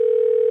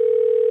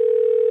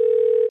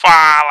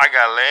Fala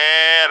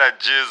galera,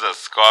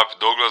 JesusCopy,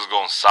 Josué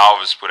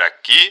Gonçalves por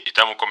aqui e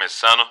estamos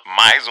começando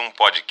mais um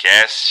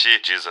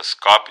podcast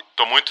JesusCopy.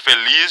 Estou muito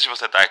feliz de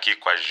você estar aqui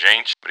com a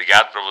gente.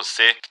 Obrigado para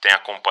você que tem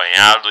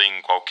acompanhado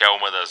em qualquer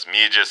uma das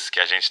mídias que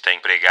a gente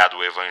tem pregado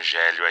o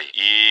evangelho aí.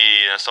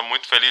 E nós estamos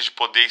muito felizes de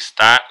poder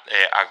estar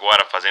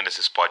agora fazendo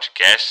esses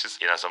podcasts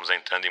e nós estamos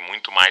entrando em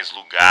muito mais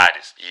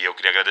lugares. E eu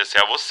queria agradecer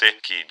a você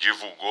que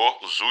divulgou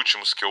os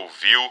últimos que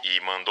ouviu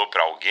e mandou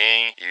para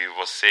alguém, e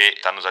você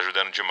está nos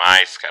ajudando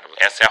demais, cara.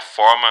 Essa é a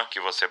forma que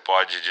você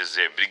pode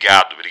dizer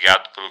obrigado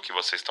pelo que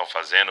vocês estão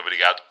fazendo,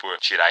 obrigado por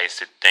tirar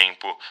esse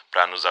tempo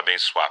para nos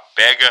abençoar.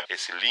 Pega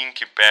esse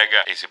link,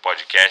 pega esse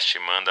podcast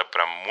e manda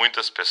para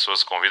muitas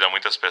pessoas, convida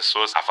muitas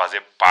pessoas a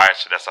fazer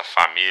parte dessa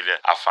família,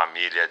 a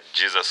família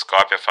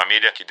JesusCopy, a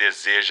família que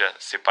deseja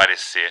se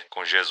parecer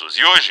com Jesus.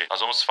 E hoje nós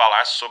vamos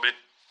falar sobre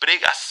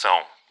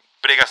pregação.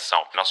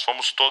 Nós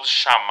fomos todos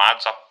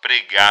chamados a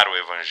pregar o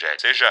evangelho,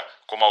 seja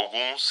como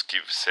alguns que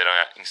serão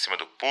em cima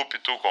do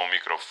púlpito com o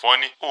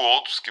microfone, ou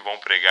outros que vão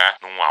pregar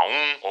num a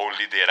um ou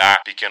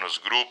liderar pequenos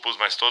grupos,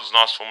 mas todos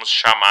nós fomos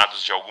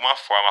chamados de alguma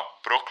forma a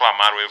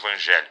proclamar o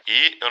evangelho.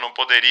 E eu não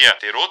poderia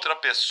ter outra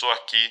pessoa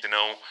aqui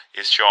senão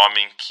este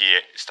homem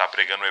que está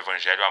pregando o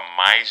evangelho há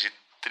mais de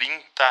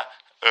 30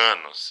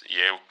 anos, e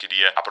eu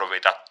queria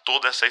aproveitar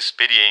toda essa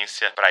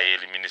experiência para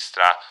ele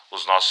ministrar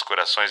os nossos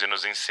corações e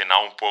nos ensinar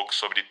um pouco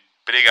sobre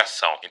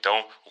pregação.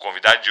 Então, o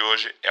convidado de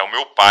hoje é o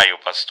meu pai, o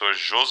pastor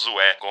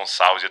Josué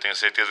Gonçalves. Eu tenho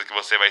certeza que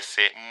você vai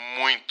ser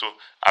muito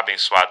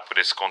abençoado por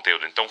esse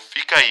conteúdo. Então,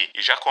 fica aí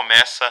e já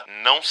começa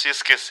não se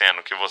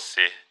esquecendo que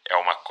você é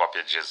uma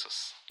cópia de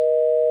Jesus.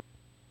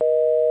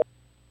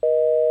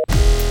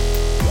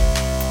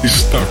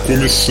 Está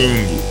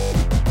começando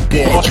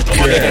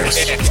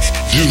Podcast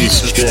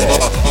JesusCopy,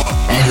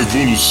 a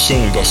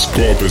revolução das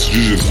cópias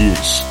de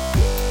Jesus.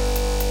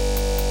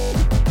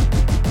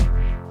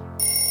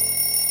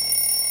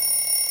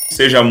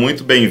 Seja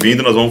muito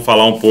bem-vindo, nós vamos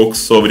falar um pouco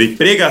sobre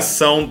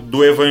pregação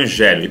do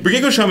evangelho. E por que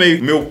eu chamei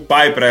meu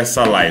pai para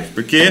essa live?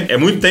 Porque é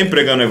muito tempo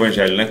pregando o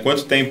evangelho, né?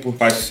 Quanto tempo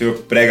faz que o senhor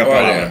prega a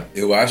palavra? Olha,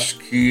 eu acho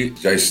que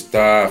já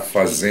está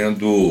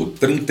fazendo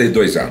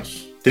 32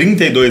 anos.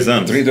 32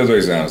 anos?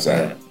 32 anos,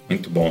 é.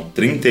 Muito bom.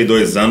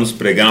 32 anos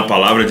pregando a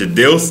palavra de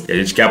Deus e a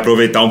gente quer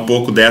aproveitar um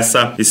pouco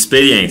dessa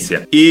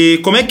experiência. E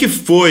como é que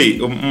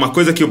foi? Uma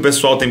coisa que o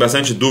pessoal tem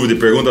bastante dúvida e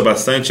pergunta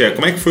bastante é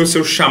como é que foi o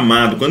seu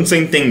chamado? Quando você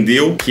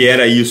entendeu que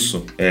era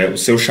isso, o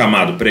seu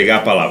chamado,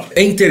 pregar a palavra?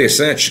 É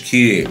interessante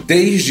que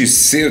desde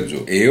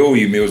cedo eu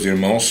e meus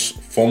irmãos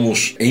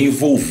fomos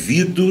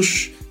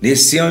envolvidos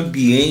nesse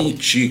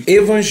ambiente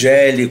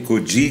evangélico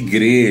de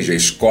igreja,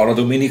 escola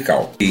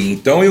dominical. E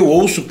então eu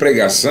ouço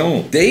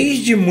pregação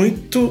desde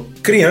muito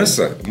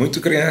criança.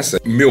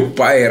 Meu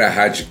pai era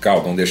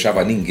radical, não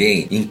deixava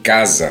ninguém em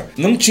casa.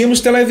 Não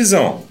tínhamos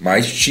televisão,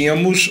 mas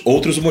tínhamos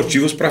outros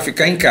motivos para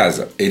ficar em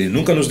casa. Ele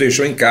nunca nos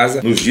deixou em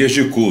casa nos dias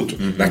de culto.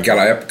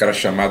 Naquela época era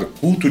chamado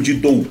culto de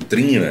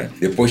doutrina.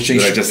 Depois tinha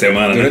Durante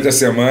a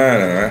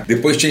semana, né?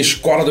 Depois tinha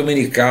escola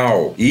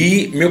dominical.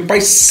 E meu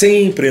pai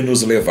sempre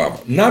nos levava.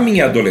 Na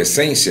minha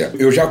adolescência,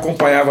 eu já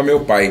acompanhava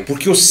meu pai,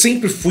 porque eu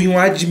sempre fui um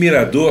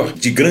admirador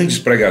de grandes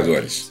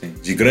pregadores.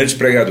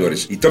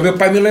 Então meu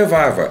pai me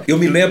levava. Eu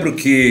me lembro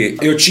que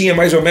eu tinha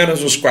mais ou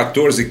menos uns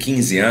 14,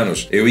 15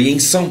 anos. Eu ia em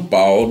São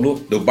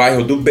Paulo, no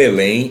bairro do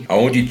Belém,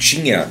 onde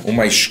tinha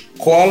uma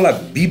escola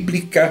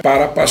bíblica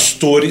para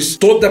pastores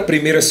toda a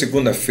primeira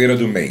segunda-feira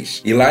do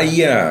mês. E lá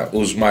ia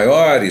os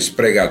maiores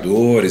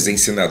pregadores,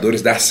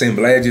 ensinadores da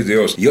Assembleia de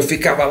Deus. E eu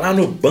ficava lá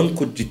no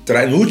banco de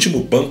trás, no último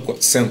banco,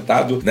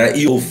 sentado, né,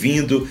 e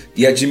ouvindo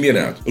e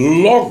admirando.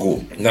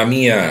 Logo, na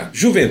minha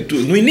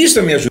juventude, no início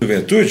da minha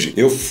juventude,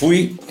 eu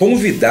fui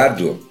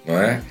convidado, não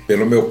é,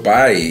 pelo meu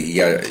pai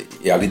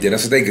e a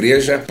liderança da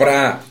igreja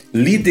para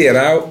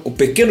liderar o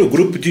pequeno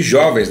grupo de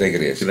jovens da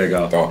igreja. Que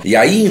legal. Então, e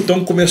aí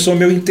então começou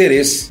meu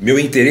interesse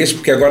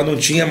porque agora não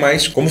tinha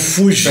mais como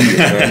fugir,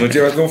 né? Não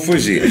tinha mais como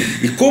fugir.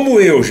 E como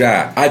eu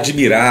já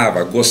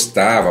admirava,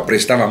 gostava,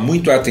 prestava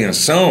muito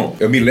atenção,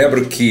 eu me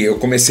lembro que eu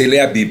comecei a ler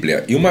a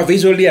Bíblia. E uma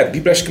vez eu li a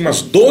Bíblia, acho que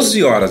umas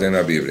 12 horas lendo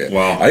a Bíblia.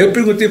 Uau. Aí eu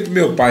perguntei pro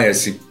meu pai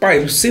assim,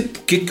 pai, não sei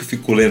por que eu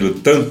fico lendo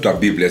tanto a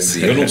Bíblia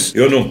assim.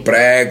 Eu não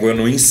prego, eu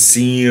não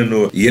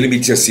ensino. E ele me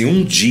disse assim,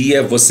 um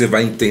dia você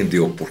vai entender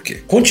o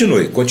porquê.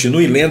 Continue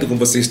lendo como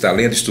você está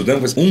lendo,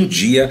 estudando. Um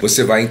dia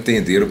você vai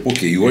entender o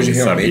porquê. E hoje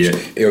realmente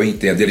eu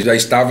entendo. Ele já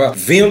estava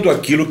vendo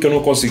aquilo que eu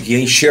não conseguia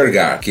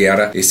enxergar, que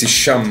era esse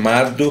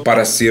chamado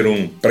para ser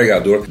um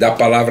pregador da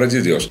palavra de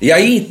Deus. E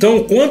aí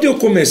então, quando eu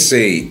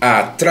comecei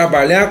a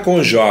trabalhar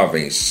com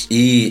jovens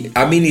e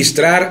a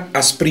ministrar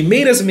as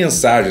primeiras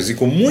mensagens e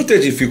com muita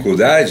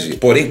dificuldade,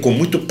 porém com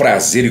muito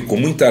prazer e com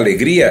muita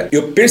alegria,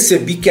 eu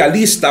percebi que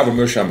ali estava o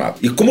meu chamado.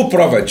 E como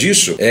prova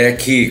disso é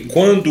que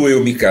quando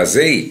eu me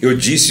casei, eu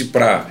disse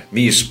para a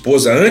minha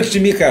esposa antes de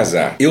me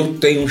casar, eu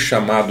tenho um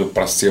chamado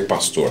para ser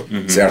pastor,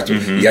 certo?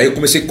 E aí eu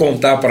comecei a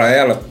contar para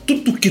ela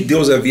tudo que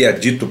Deus havia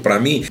dito para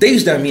mim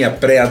desde a minha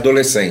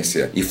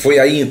pré-adolescência. E foi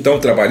aí então,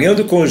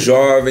 trabalhando com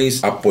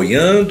jovens,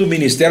 apoiando o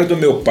ministério do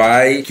meu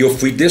pai, que eu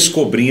fui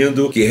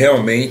descobrindo que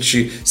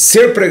realmente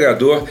ser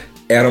pregador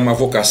era uma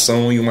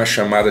vocação e uma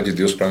chamada de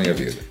Deus para minha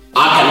vida.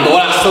 A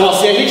adoração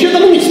assim, a gente entra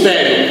no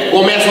mistério,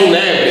 começam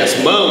nébrias,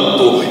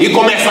 manto, e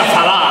começa a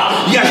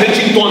falar, e a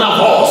gente entona a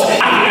voz.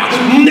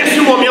 Nesse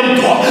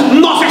momento,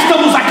 nós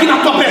estamos aqui na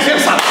tua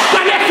presença,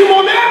 nesse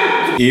momento.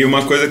 E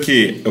uma coisa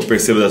que eu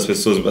percebo das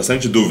pessoas,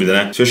 bastante dúvida,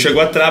 né? O senhor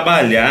chegou a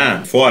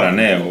trabalhar fora,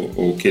 né?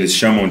 O que eles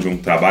chamam de um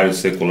trabalho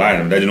secular.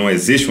 Na verdade, não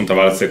existe um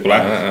trabalho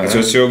secular. Mas o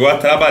senhor chegou a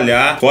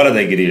trabalhar fora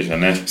da igreja,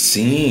 né?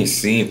 Sim,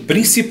 sim.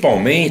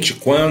 Principalmente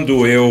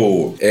quando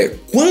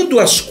quando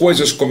as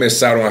coisas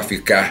começaram a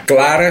ficar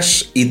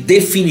claras e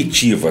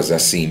definitivas,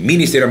 assim,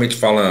 ministerialmente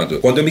falando,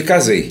 quando eu me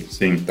casei.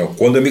 Sim. Então,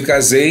 quando eu me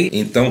casei,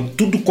 então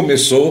tudo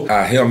começou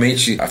a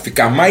realmente a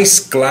ficar mais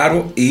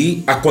claro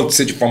e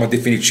acontecer de forma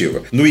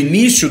definitiva. No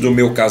início do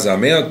meu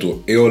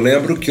casamento, eu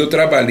lembro que eu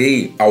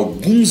trabalhei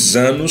alguns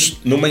anos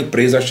numa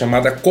empresa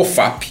chamada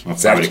COFAP. Uma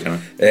certo? fábrica, né?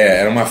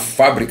 Era uma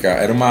fábrica,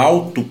 era uma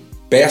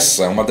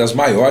autopeça, uma das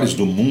maiores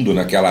do mundo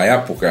naquela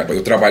época.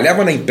 Eu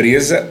trabalhava na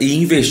empresa e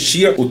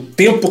investia o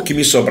tempo que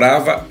me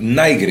sobrava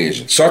na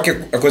igreja. Só que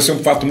aconteceu um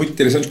fato muito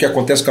interessante que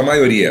acontece com a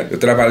maioria. Eu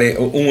trabalhei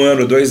 1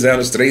 ano, 2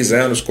 anos, 3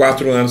 anos,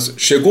 4 anos.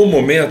 Chegou um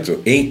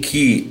momento em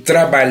que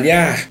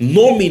trabalhar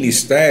no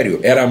ministério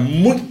era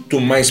muito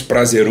mais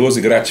prazeroso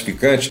e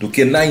gratificante do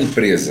que na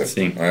empresa.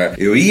 Sim.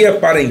 Eu ia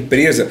para a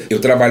empresa, eu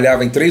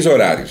trabalhava em 3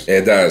 horários.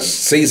 Das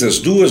 6 às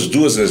 2,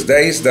 2 às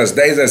 10, das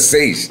 10 às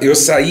 6. Eu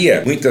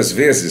saía muitas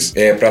vezes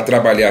para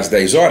trabalhar às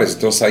 10 horas,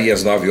 então eu saía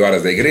às 9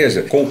 horas da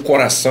igreja com o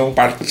coração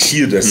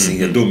partido,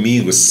 assim,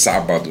 domingo,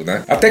 sábado,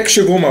 né? Até que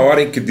chegou uma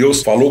hora em que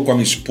Deus falou com a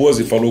minha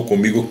esposa e falou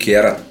comigo que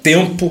era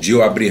tempo de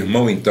eu abrir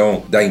mão,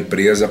 então, da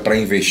empresa para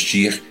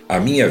investir a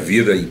minha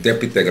vida em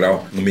tempo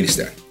integral no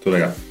ministério. Tudo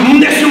legal.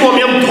 Nesse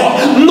momento,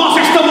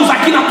 nós estamos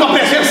aqui na tua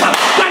presença,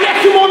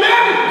 nesse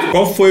momento.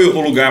 Qual foi o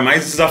lugar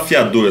mais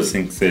desafiador,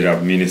 assim, que você já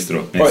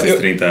ministrou nesses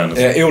 30 anos?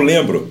 Eu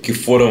lembro que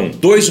foram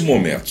 2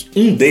 momentos.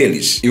 Um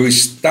deles, eu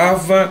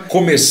estava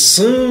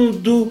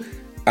começando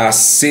a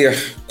ser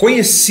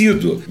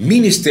conhecido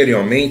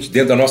ministerialmente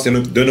dentro da nossa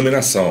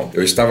denominação.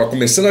 Eu estava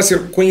começando a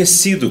ser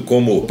conhecido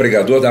como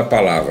pregador da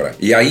palavra.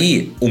 E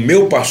aí, o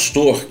meu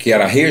pastor, que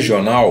era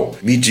regional,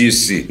 me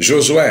disse: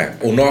 Josué,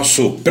 o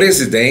nosso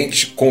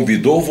presidente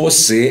convidou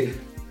você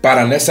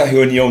para nessa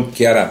reunião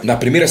que era na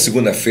primeira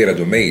segunda-feira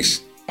do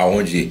mês,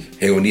 onde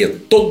reunia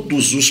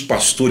todos os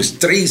pastores,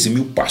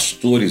 3.000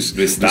 pastores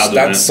do estado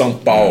né? de São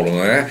Paulo,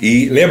 né?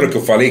 E lembra que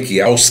eu falei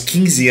que aos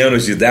 15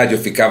 anos de idade eu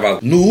ficava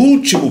no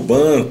último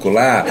banco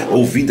lá,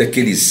 ouvindo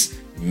aqueles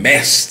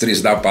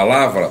mestres da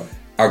palavra?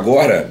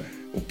 Agora,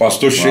 o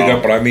pastor chega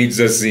para mim e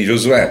diz assim: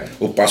 Josué,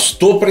 o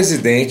pastor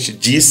presidente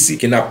disse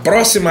que na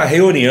próxima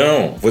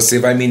reunião você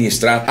vai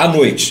ministrar à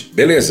noite.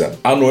 Beleza,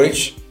 à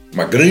noite,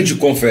 uma grande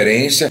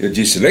conferência. Eu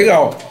disse: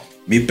 legal.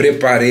 Me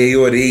preparei,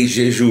 orei,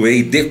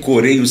 jejuei,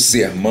 decorei o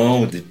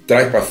sermão de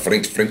trás para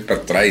frente para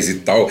trás e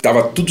tal.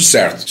 Tava tudo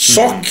certo.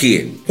 Só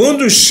que,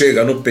 quando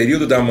chega no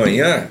período da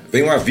manhã,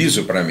 vem um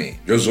aviso para mim.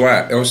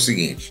 Josué, é o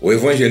seguinte: o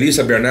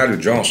evangelista Bernardo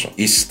Johnson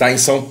está em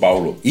São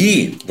Paulo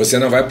e você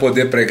não vai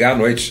poder pregar à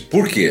noite.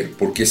 Por quê?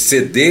 Porque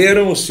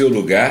cederam o seu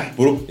lugar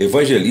pro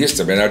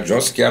evangelista Bernardo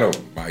Johnson, que era o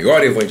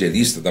maior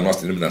evangelista da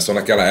nossa denominação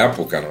naquela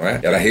época, não é?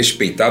 Era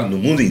respeitado no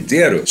mundo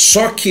inteiro.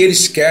 Só que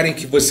eles querem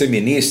que você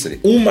ministre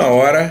 1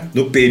 hora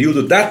no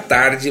período da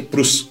tarde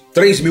para os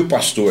 3.000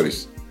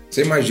 pastores.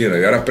 Você imagina,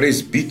 eu era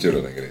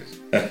presbítero na igreja.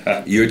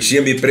 E eu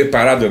tinha me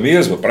preparado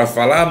mesmo para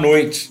falar à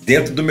noite,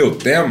 dentro do meu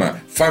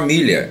tema,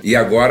 família. E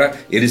agora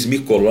eles me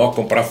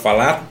colocam para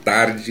falar à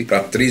tarde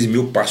para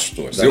 3.000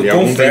 pastores.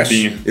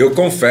 Eu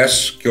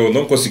confesso que eu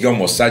não consegui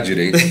almoçar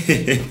direito,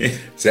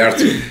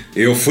 certo?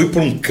 Eu fui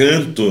para um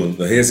canto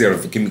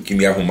que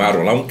me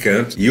arrumaram lá, um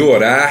canto, e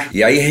orar,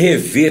 e aí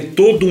rever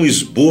todo um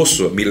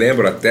esboço. Me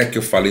lembro até que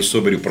eu falei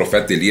sobre o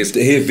profeta Elias.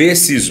 Rever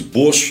esse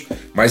esboço,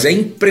 mas é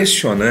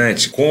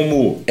impressionante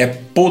como é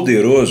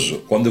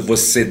poderoso quando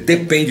você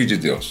depende de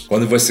Deus.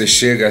 Quando você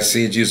chega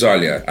assim e diz: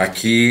 olha,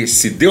 aqui,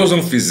 se Deus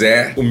não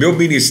fizer, o meu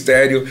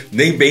ministério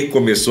nem bem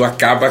começou,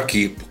 acaba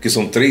aqui, porque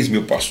são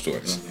 3.000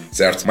 pastores,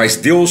 certo? Mas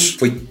Deus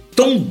foi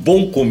tão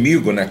bom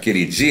comigo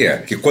naquele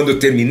dia que quando eu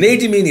terminei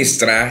de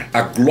ministrar,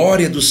 a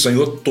glória do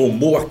Senhor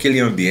tomou aquele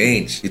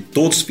ambiente e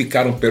todos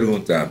ficaram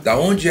perguntando: da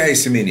onde é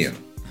esse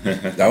menino?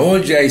 Da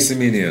onde é esse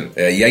menino?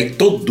 E aí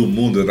todo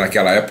mundo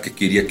naquela época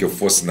queria que eu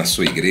fosse na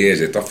sua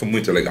igreja, então foi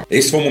muito legal.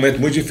 Esse foi um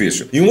momento muito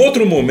difícil. E um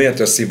outro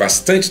momento, assim,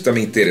 bastante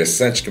também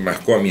interessante, que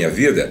marcou a minha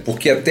vida,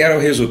 porque até era o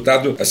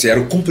resultado, assim,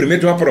 era o cumprimento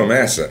de uma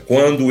promessa,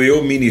 quando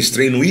eu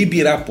ministrei no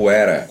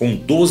Ibirapuera com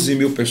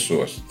 12.000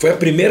 pessoas. Foi a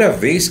primeira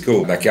vez que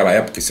eu, naquela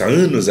época, isso há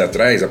anos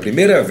atrás, a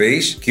primeira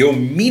vez que eu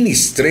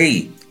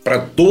ministrei para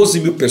 12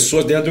 mil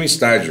pessoas dentro de um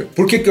estádio.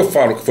 Por que eu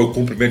falo que foi o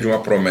cumprimento de uma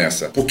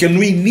promessa? Porque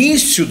no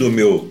início do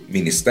meu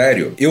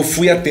ministério, eu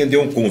fui atender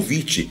um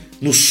convite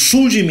no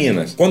sul de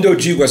Minas. Quando eu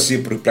digo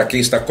assim para quem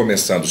está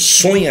começando,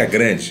 sonha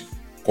grande,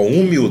 com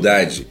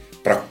humildade,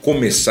 para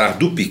começar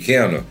do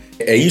pequeno,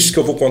 é isso que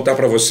eu vou contar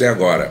para você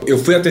agora. Eu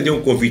fui atender um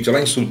convite lá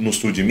no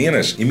sul de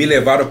Minas e me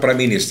levaram para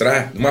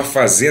ministrar numa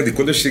fazenda, e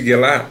quando eu cheguei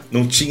lá,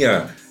 não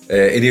tinha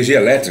energia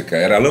elétrica,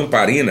 era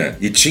lamparina,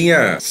 e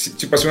tinha,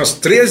 tipo assim, umas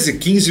 13,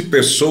 15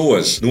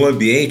 pessoas no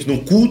ambiente, num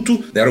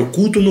culto, era o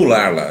culto no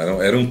lar lá,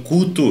 era um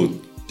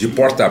culto de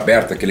porta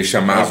aberta que eles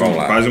chamavam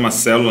lá. Quase uma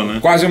célula, né?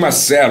 Quase uma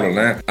célula,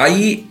 né?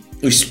 Aí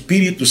o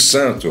Espírito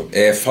Santo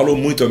falou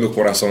muito ao meu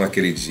coração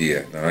naquele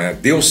dia, não é?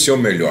 Dê o seu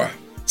melhor.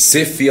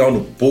 Ser fiel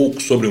no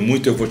pouco, sobre o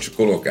muito eu vou te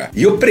colocar.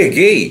 E eu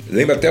preguei,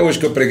 lembra até hoje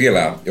que eu preguei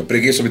lá, eu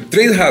preguei sobre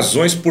 3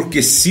 razões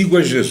porque sigo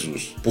a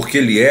Jesus. Porque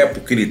ele é,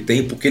 porque ele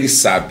tem, porque ele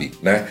sabe,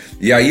 né?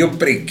 E aí eu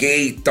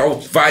preguei e tal,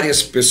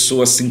 várias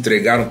pessoas se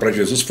entregaram para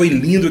Jesus. Foi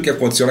lindo o que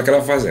aconteceu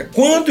naquela fazenda.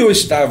 Quando eu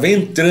estava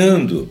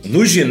entrando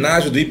no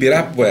ginásio do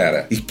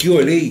Ibirapuera e que eu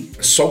olhei,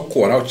 só o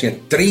coral tinha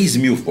 3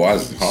 mil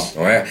vozes,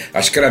 não é?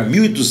 Acho que era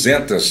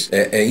 1.200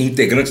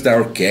 integrantes da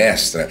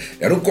orquestra.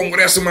 Era um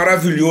congresso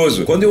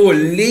maravilhoso. Quando eu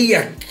olhei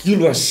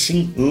aquilo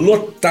assim,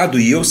 lotado,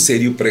 e eu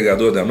seria o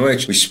pregador da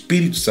noite, o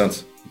Espírito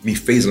Santo me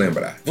fez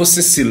lembrar.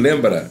 Você se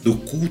lembra do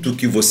culto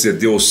que você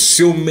deu o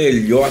seu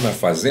melhor na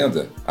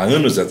fazenda, há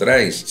anos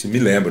atrás? Se me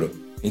lembro.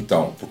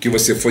 Então, porque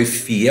você foi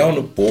fiel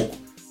no pouco,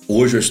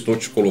 hoje eu estou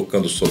te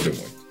colocando sobre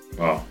muito.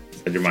 Uau,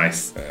 isso é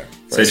demais.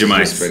 Isso é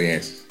demais.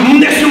 Experiência.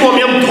 Nesse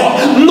momento,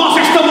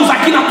 nós estamos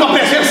aqui na tua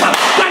presença.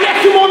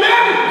 Nesse momento!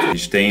 A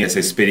gente tem essa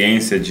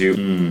experiência de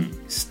um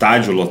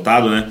estádio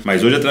lotado, né?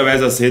 Mas hoje, através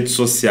das redes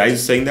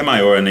sociais, isso ainda é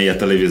maior, né? E a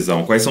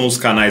televisão. Quais são os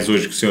canais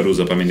hoje que o senhor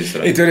usa para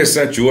ministrar? É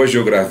interessante, hoje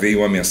eu gravei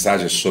uma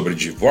mensagem sobre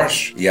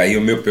divórcio, e aí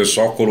o meu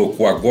pessoal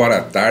colocou agora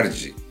à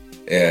tarde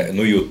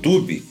no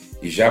YouTube,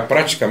 e já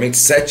praticamente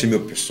 7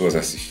 mil pessoas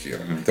assistiram.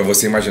 Então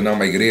você imaginar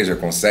uma igreja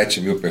com 7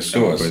 mil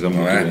pessoas,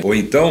 não é? Ou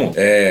então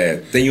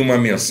tem uma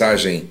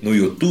mensagem no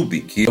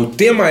YouTube que o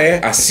tema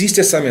assiste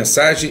essa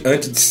mensagem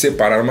antes de se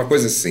separar, uma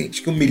coisa assim.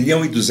 Acho que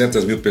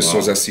 1.200.000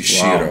 pessoas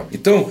assistiram. Uau.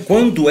 Então,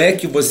 quando é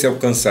que você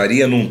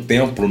alcançaria num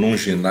templo, num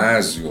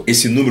ginásio,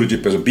 esse número de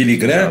pessoas? Billy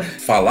Graham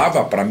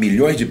falava para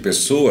milhões de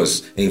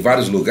pessoas em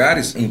vários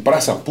lugares, em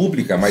praça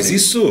pública, mas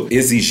isso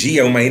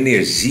exigia uma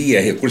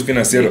energia, recurso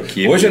financeiro.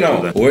 Hoje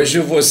não. Hoje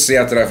você,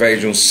 através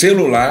de um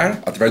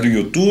celular, através do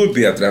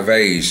YouTube,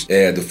 através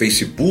do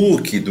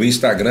Facebook, do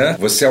Instagram,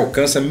 você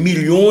alcança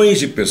milhões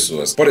de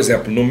pessoas. Por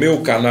exemplo, no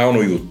meu canal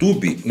no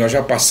YouTube, nós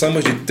já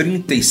passamos de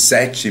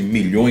 37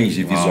 milhões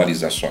de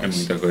visualizações. É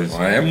muita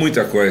coisa. É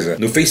muita coisa.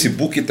 No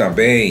Facebook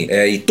também,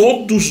 e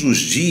todos os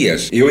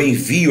dias eu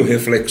envio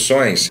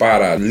reflexões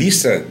para a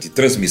lista de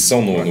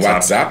transmissão no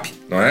WhatsApp.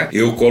 Não é?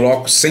 Eu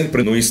coloco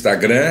sempre no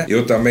Instagram,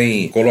 eu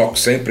também coloco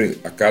sempre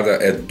a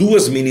cada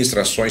 2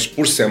 ministrações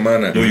por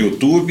semana no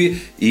YouTube,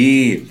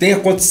 e tem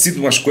acontecido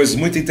umas coisas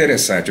muito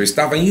interessantes. Eu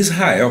estava em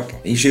Israel,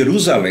 em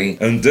Jerusalém,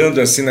 andando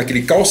assim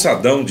naquele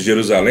calçadão de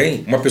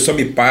Jerusalém, uma pessoa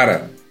me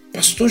para: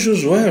 Pastor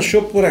Josué,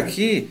 achou por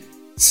aqui?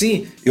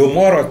 Sim, eu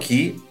moro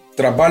aqui,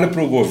 trabalho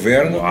para o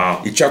governo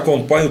e te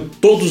acompanho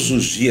todos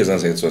os dias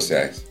nas redes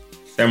sociais.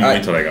 É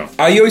muito legal.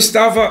 Aí eu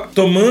estava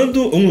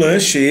tomando um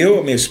lanche,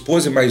 eu, minha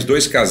esposa e mais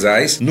 2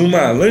 casais,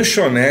 numa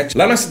lanchonete,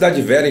 lá na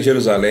Cidade Velha, em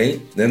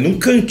Jerusalém, né, num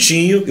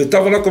cantinho. Eu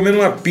estava lá comendo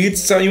uma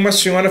pizza e uma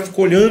senhora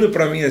ficou olhando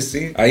para mim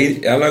assim. Aí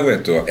ela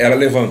aguentou. Ela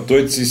levantou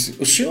e disse: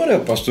 o senhor é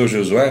o pastor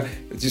Josué?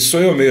 Eu disse: sou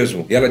eu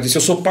mesmo. E ela disse: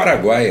 eu sou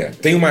paraguaia.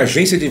 Tenho uma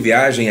agência de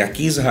viagem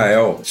aqui em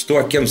Israel. Estou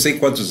aqui há não sei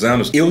quantos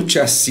anos. Eu te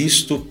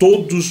assisto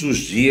todos os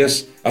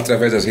dias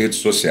através das redes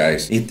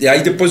sociais. E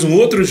aí depois um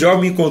outro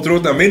jovem me encontrou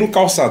também no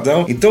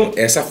calçadão. Então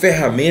essa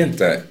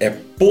ferramenta é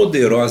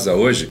poderosa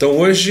hoje. Então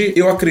hoje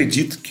eu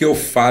acredito que eu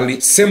fale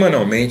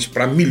semanalmente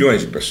para milhões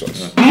de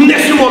pessoas.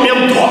 Nesse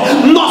momento,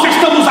 nós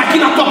estamos aqui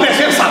na tua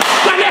presença.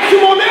 Nesse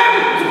momento!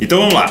 Então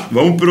vamos lá,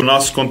 vamos para o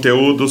nosso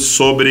conteúdo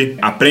sobre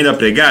Aprenda a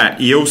Pregar.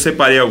 E eu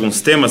separei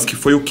alguns temas que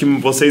foi o que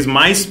vocês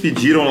mais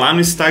pediram lá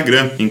no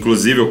Instagram.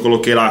 Inclusive eu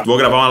coloquei lá: vou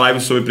gravar uma live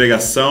sobre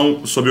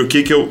pregação, sobre o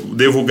que eu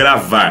devo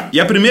gravar. E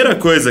a primeira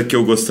coisa que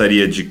eu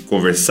gostaria de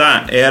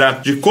conversar era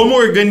de como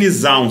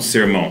organizar um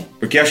sermão.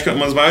 Porque acho que é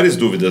uma das maiores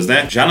dúvidas,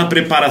 né? Já na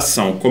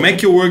preparação, como é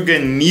que eu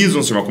organizo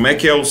um sermão? Como é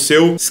que é o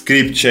seu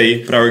script aí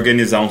para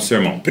organizar um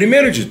sermão?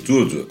 Primeiro de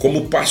tudo,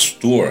 como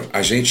pastor,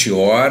 a gente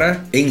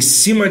ora em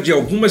cima de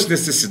algumas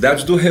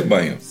necessidades do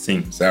rebanho.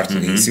 Sim. Certo?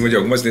 Em cima de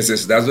algumas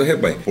necessidades do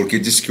rebanho. Porque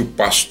diz que o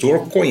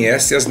pastor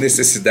conhece as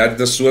necessidades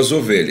das suas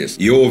ovelhas.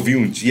 E eu ouvi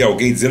um dia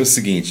alguém dizendo o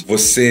seguinte: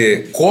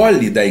 você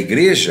colhe da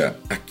igreja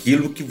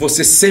aquilo que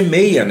você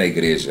semeia na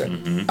igreja,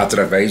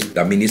 através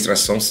da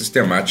ministração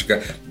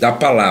sistemática da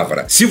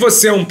palavra. Se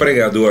você é um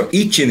pregador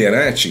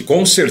itinerante,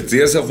 com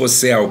certeza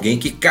você é alguém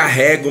que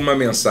carrega uma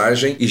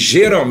mensagem, e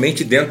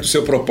geralmente dentro do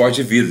seu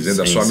propósito de vida, dentro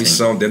da sua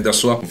missão, dentro da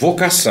sua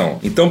vocação.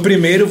 Então,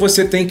 primeiro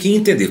você tem que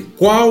entender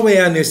qual é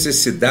a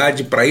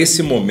necessidade para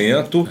esse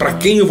momento, para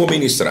quem eu vou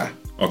ministrar.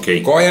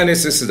 Ok. Qual é a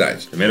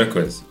necessidade?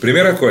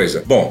 Primeira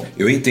coisa. Bom,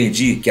 eu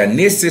entendi que a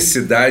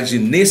necessidade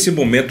nesse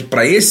momento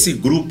para esse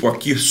grupo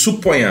aqui,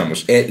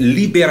 suponhamos, é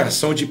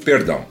liberação de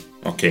perdão.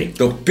 Ok.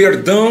 Então,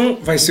 perdão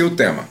vai ser o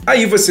tema.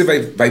 Aí você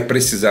vai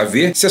precisar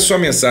ver se a sua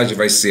mensagem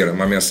vai ser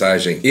uma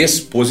mensagem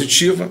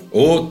expositiva,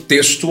 ou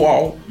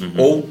textual,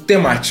 ou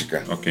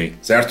temática. Ok.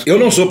 Certo? Eu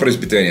não sou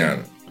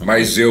presbiteriano,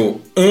 mas eu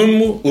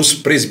amo os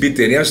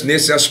presbiterianos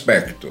nesse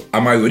aspecto.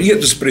 A maioria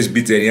dos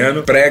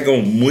presbiterianos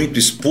pregam muito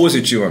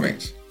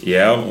expositivamente. E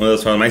é uma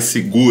das formas mais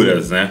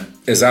seguras, né?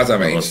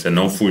 Exatamente. Pra você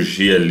não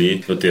fugir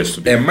ali do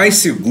texto. É mais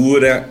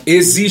segura,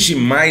 exige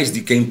mais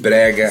de quem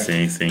prega,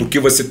 Sim. porque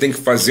você tem que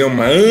fazer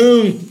uma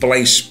ampla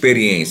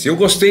experiência. Eu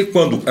gostei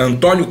quando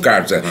Antônio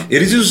Carlos,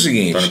 ele diz o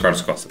seguinte: Antônio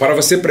Carlos Costa. Para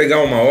você pregar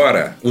 1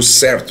 hora, o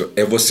certo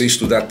é você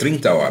estudar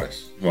 30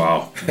 horas.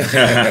 Uau,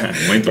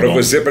 muito bom. Para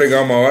você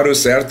pregar 1 hora, o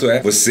certo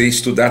é você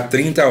estudar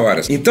 30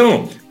 horas.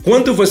 Então,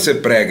 quando você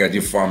prega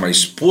de forma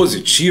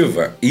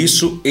expositiva,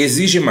 isso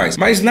exige mais.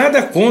 Mas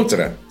nada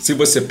contra se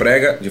você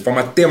prega de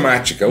forma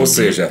temática, ou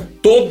seja,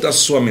 toda a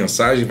sua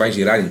mensagem vai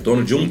girar em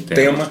torno de um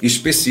tema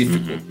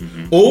específico.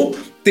 Ou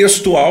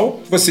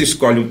textual, você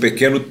escolhe um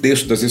pequeno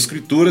texto das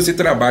Escrituras e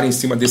trabalha em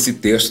cima desse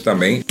texto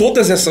também.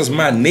 Todas essas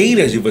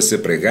maneiras de você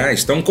pregar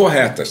estão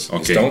corretas.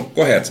 Okay. Estão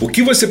corretas. O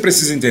que você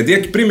precisa entender é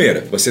que,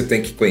 primeiro, você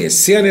tem que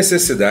conhecer a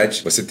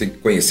necessidade, você tem que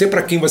conhecer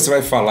para quem você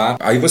vai falar,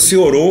 aí você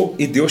orou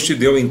e Deus te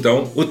deu,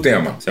 então, o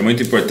tema. Isso é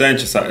muito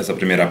importante, essa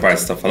primeira parte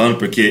que você está falando,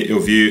 porque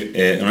eu vi,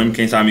 eu lembro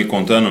quem estava me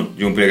contando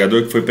de um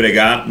pregador que foi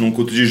pregar num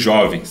culto de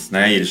jovens,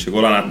 né? E ele chegou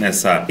lá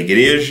nessa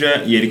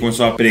igreja e ele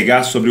começou a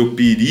pregar sobre o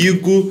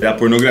perigo da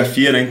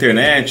pornografia na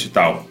internet e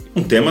tal.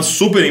 Um tema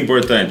super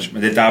importante,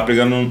 mas ele estava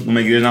pregando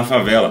numa igreja na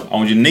favela,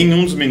 onde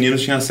nenhum dos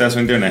meninos tinha acesso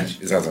à internet.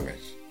 Exatamente.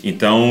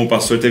 Então o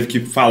pastor teve que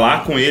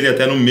falar com ele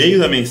até no meio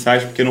da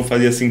mensagem, porque não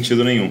fazia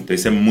sentido nenhum. Então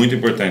isso é muito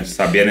importante,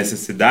 saber a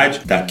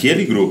necessidade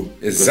daquele grupo.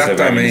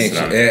 Exatamente.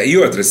 E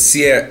outra,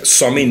 se é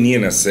só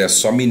menina, se é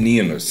só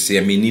menino, se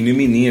é menino e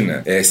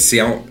menina, se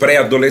é um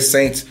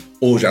pré-adolescente,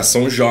 ou já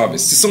são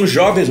jovens. Se são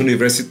jovens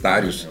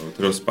universitários.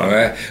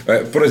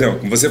 Por exemplo,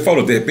 como você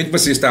falou, de repente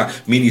você está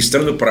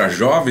ministrando para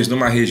jovens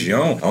numa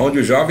região onde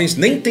os jovens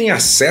nem têm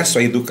acesso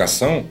à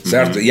educação,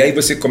 certo? E aí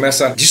você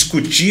começa a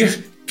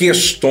discutir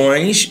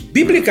questões,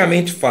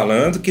 biblicamente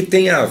falando, que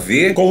tem a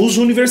ver com os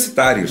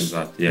universitários.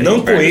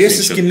 Não com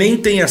esses que nem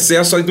têm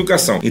acesso à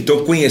educação.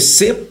 Então,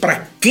 conhecer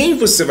para quem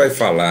você vai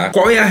falar,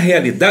 qual é a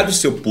realidade do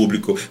seu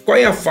público, qual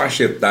é a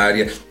faixa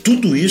etária,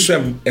 tudo isso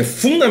é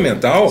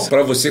fundamental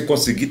para você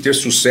conseguir ter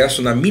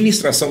sucesso na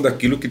ministração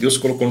daquilo que Deus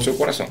colocou no seu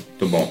coração.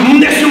 Muito bom.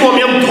 Nesse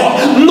momento,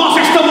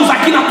 nós estamos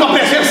aqui na tua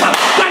presença.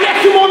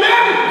 Nesse momento!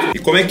 E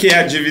como é que é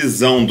a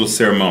divisão do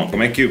sermão?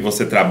 Como é que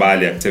você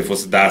trabalha? Se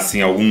fosse dar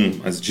assim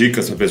algumas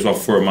dicas para a pessoa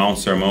formar um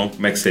sermão,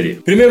 como é que seria?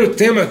 Primeiro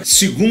tema.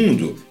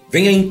 Segundo,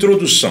 vem a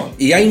introdução.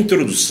 E a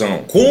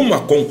introdução, como a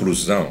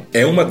conclusão,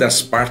 é uma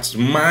das partes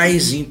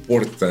mais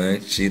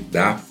importantes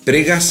da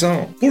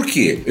pregação. Por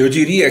quê? Eu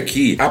diria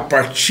que a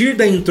partir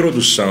da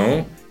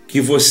introdução que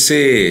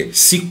você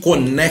se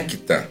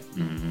conecta.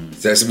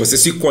 Você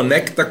se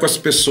conecta com as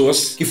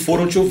pessoas que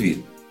foram te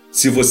ouvir.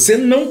 Se você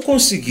não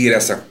conseguir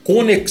essa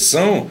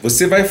conexão,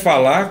 você vai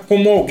falar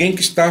como alguém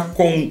que está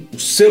com o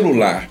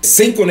celular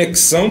sem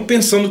conexão,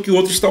 pensando que o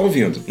outro está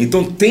ouvindo.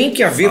 Então tem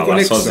que haver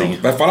conexão. Sozinho.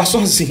 Vai falar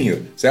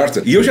sozinho,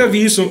 certo? E eu já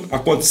vi isso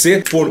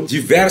acontecer por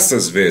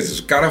diversas vezes.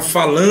 O cara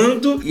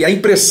falando e a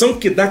impressão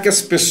que dá que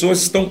as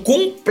pessoas estão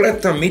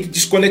completamente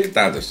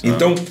desconectadas.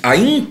 Então a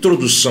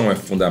introdução é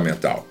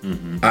fundamental.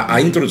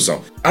 A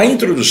introdução. A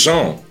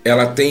introdução,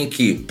 ela tem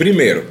que,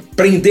 primeiro,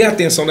 prender a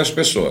atenção das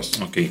pessoas.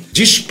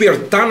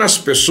 Despertar nas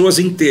pessoas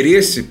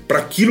interesse para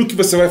aquilo que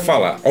você vai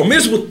falar. Ao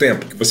mesmo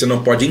tempo que você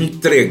não pode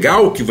entregar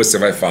o que você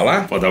vai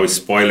falar... Pode dar o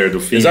spoiler do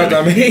fim.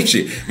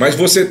 Exatamente. Né? Mas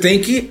você tem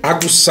que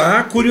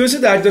aguçar a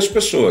curiosidade das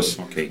pessoas.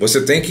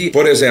 Você tem que...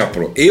 Por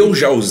exemplo, eu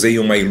já usei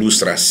uma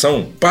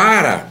ilustração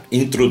para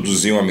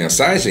introduzir uma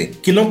mensagem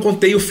que não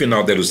contei o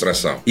final da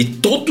ilustração. E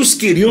todos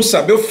queriam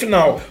saber o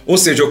final. Ou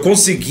seja, eu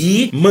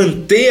consegui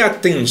manter a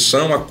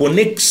atenção, a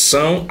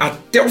conexão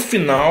até o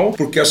final,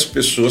 porque as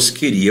pessoas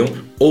queriam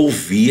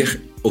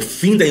ouvir o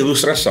fim da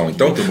ilustração.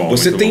 Então,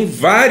 você tem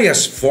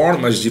várias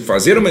formas de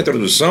fazer uma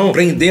introdução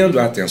prendendo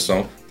a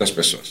atenção das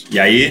pessoas. E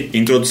aí,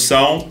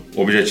 introdução,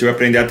 o objetivo é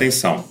prender a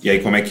atenção. E aí,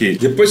 como é que...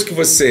 Depois que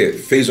você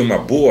fez uma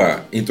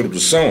boa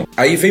introdução,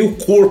 aí vem o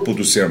corpo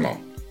do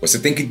sermão. Você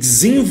tem que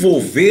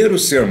desenvolver o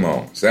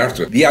sermão,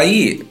 certo? E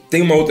aí,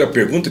 tem uma outra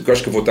pergunta que eu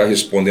acho que eu vou estar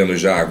respondendo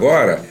já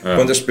agora,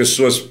 quando as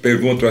pessoas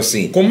perguntam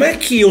assim, como é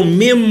que eu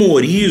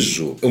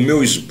memorizo o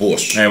meu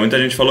esboço? Muita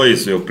gente falou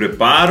isso, eu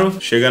preparo,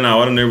 chega na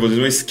hora, o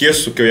nervosismo, eu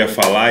esqueço o que eu ia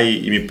falar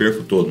e me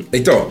perco todo.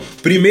 Então,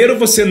 primeiro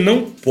você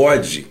não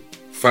pode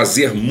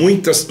fazer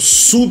muitas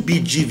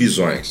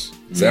subdivisões.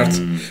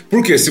 certo?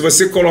 Porque se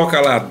você coloca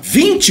lá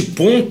 20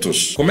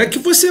 pontos, como é que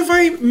você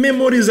vai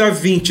memorizar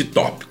 20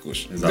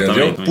 tópicos? Exatamente.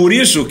 Entendeu? Por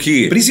isso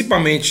que,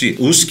 principalmente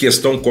os que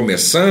estão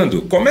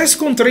começando, comece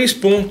com 3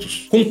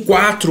 pontos, com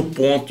 4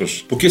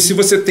 pontos. Porque se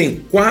você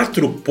tem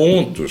 4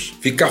 pontos,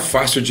 fica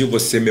fácil de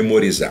você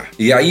memorizar.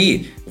 E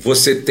aí,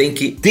 você tem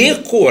que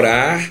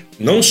decorar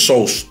não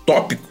só os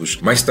tópicos,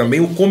 mas também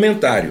o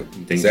comentário.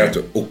 Entendi.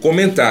 Certo? O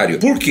comentário.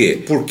 Por quê?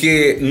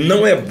 Porque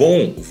não é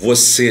bom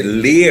você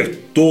ler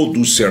todo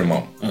o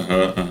sermão.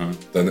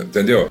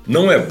 Entendeu?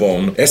 Não é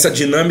bom. Essa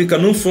dinâmica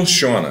não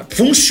funciona.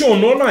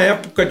 Funcionou na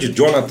época de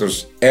Jonathan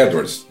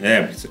Edwards.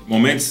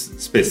 Momentos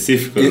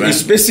específicos, né?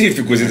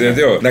 Específicos,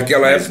 entendeu?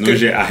 Naquela época...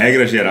 A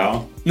regra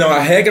geral... Não, a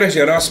regra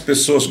geral as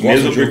pessoas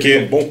gostam de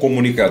um bom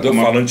comunicador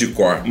falando de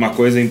cor. Uma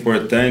coisa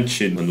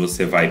importante quando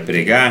você vai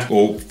pregar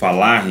ou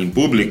falar em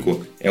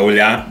público é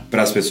olhar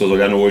para as pessoas,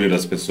 olhar no olho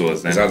das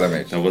pessoas, né?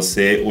 Exatamente. Então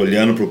você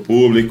olhando para o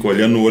público,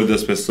 olhando no olho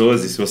das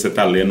pessoas, e se você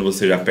está lendo,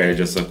 você já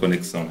perde essa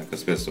conexão, né, com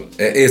as pessoas.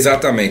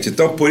 Exatamente.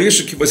 Então por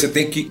isso que você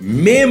tem que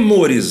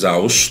memorizar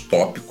os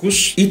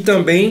tópicos e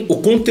também o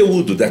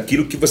conteúdo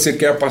daquilo que você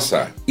quer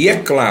passar. E é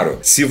claro,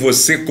 se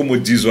você, como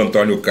diz o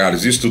Antônio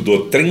Carlos,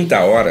 estudou 30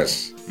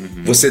 horas...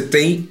 Você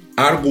tem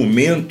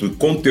argumento e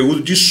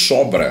conteúdo de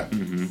sobra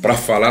para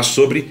falar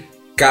sobre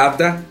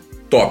cada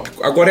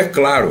tópico. Agora, é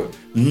claro,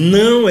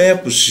 não é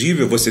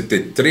possível você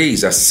ter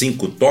 3 a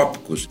 5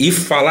 tópicos e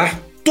falar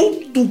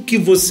tudo o que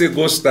você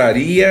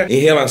gostaria em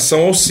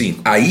relação aos 5.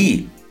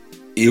 Aí,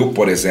 eu,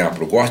 por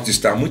exemplo, gosto de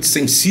estar muito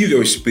sensível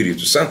ao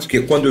Espírito Santo,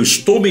 porque quando eu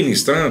estou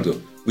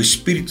ministrando, o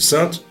Espírito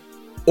Santo,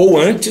 ou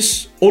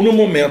antes ou no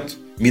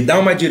momento, me dá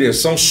uma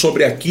direção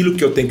sobre aquilo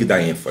que eu tenho que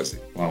dar ênfase.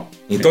 Uau.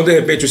 Então, de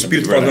repente, o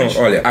Espírito fala, não,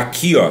 olha,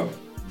 aqui, ó,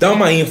 dá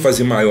uma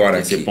ênfase maior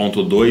aqui. Esse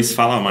ponto 2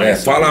 fala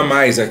mais. Fala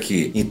mais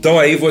aqui. Então,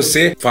 aí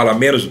você fala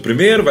menos do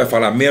primeiro, vai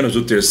falar menos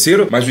do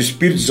terceiro, mas o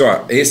Espírito diz,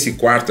 ó, esse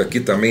quarto aqui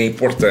também é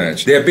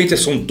importante. De repente,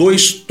 são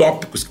 2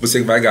 tópicos que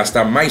você vai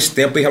gastar mais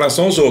tempo em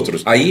relação aos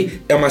outros.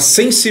 Aí, é uma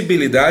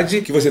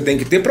sensibilidade que você tem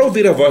que ter para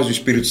ouvir a voz do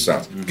Espírito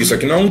Santo. Porque isso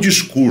aqui não é um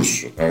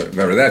discurso,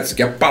 não é verdade? Isso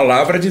aqui é a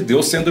palavra de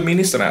Deus sendo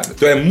ministrada.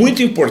 Então, é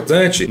muito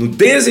importante, no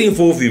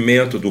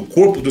desenvolvimento do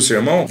corpo do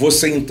sermão,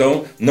 você,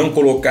 então, não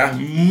colocar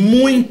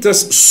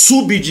muitas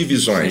subdivisões,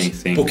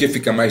 sim. Porque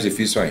fica mais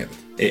difícil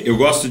ainda. Eu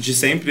gosto de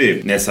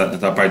sempre, nessa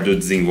parte do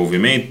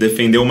desenvolvimento,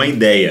 defender uma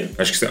ideia.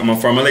 Acho que isso é uma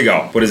forma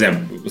legal. Por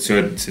exemplo, o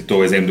senhor citou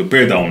o exemplo do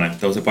perdão, né?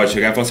 Então você pode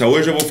chegar e falar assim,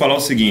 hoje eu vou falar o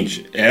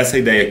seguinte, essa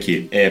ideia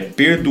aqui,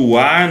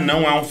 perdoar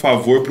não é um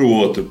favor pro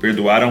outro,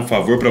 perdoar é um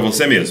favor pra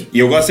você mesmo. E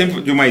eu gosto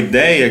sempre de uma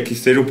ideia que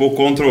seja um pouco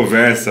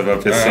controversa pra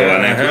pessoa,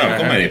 né? Não,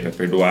 como é pra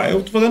perdoar?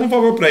 Eu tô fazendo um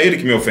favor pra ele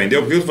que me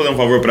ofendeu, por que eu tô fazendo um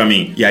favor pra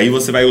mim? E aí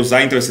você vai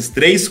usar, então, esses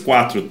 3,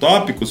 4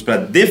 tópicos pra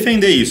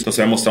defender isso. Então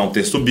você vai mostrar um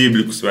texto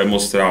bíblico, você vai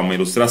mostrar uma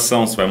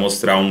ilustração, você vai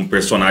mostrar um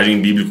personagem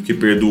bíblico que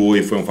perdoou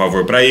e foi um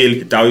favor pra ele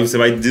e tal, e você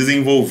vai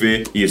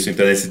desenvolver isso,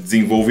 então esse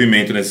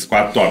desenvolvimento nesses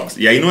 4 tópicos.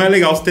 E aí não é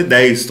legal você ter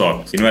 10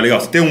 tópicos, e não é legal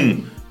você ter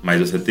 1, mas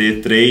você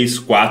ter 3,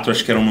 4,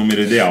 acho que era um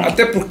número ideal.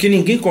 Até porque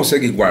ninguém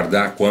consegue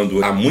guardar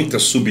quando há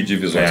muitas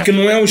subdivisões. Porque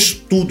não é um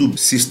estudo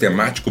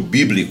sistemático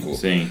bíblico.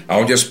 Sim.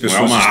 Onde as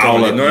pessoas não é uma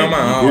aula, ali. Não é uma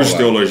aula. Curso de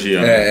teologia.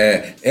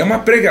 É uma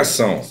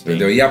pregação,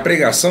 entendeu? E a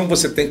pregação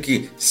você tem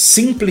que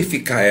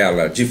simplificar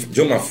ela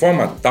de uma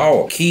forma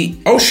tal que,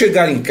 ao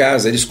chegar em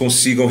casa, eles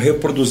consigam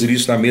reproduzir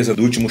isso na mesa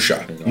do último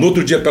chá. Legal. No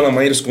outro dia pela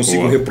manhã, eles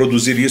consigam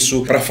reproduzir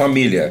isso para a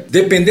família.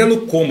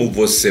 Dependendo como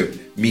você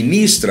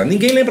ministra,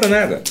 ninguém lembra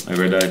nada. É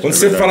verdade. Quando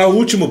você falar o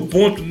último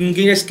ponto,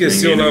 ninguém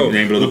esqueceu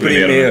do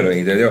primeiro, né?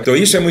 Entendeu? Então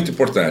isso é muito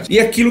importante. E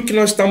aquilo que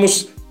nós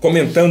estamos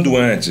comentando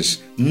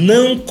antes,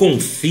 não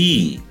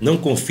confie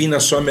na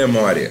sua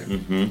memória,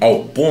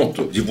 ao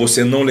ponto de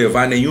você não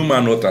levar nenhuma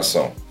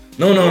anotação.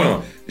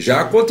 Não.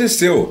 Já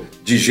aconteceu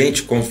de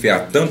gente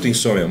confiar tanto em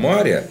sua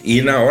memória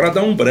e na hora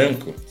dá um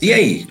branco. E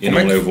aí? E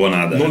não levou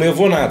nada. Não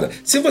levou nada.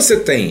 Se você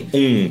tem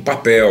um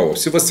papel,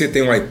 se você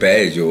tem um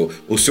iPad ou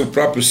o seu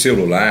próprio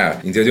celular,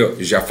 entendeu?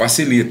 Já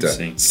facilita.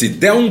 Sim. Se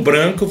der um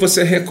branco,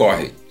 você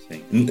recorre.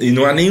 Sim. E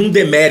não há nenhum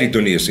demérito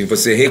nisso, em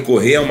você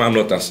recorrer a uma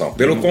anotação.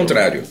 Pelo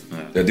contrário,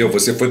 entendeu?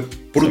 Você foi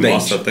prudente.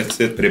 Nossa, até que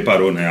você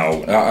preparou, né,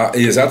 algo.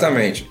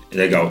 Exatamente.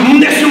 Legal.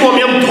 Nesse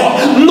momento,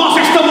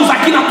 nós estamos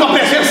aqui na tua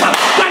presença.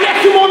 Mas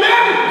nesse momento...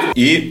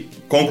 E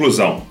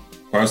conclusão.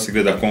 Qual é o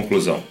segredo da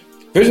conclusão?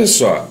 Veja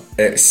só,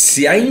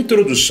 se a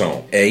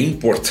introdução é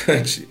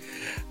importante,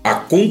 a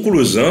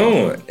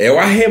conclusão é o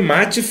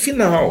arremate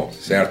final,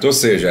 certo? Ou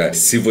seja,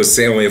 se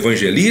você é um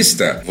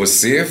evangelista,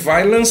 você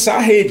vai lançar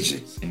a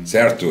rede,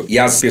 certo? E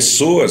as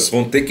pessoas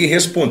vão ter que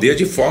responder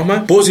de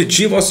forma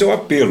positiva ao seu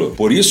apelo.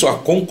 Por isso, a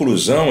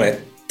conclusão é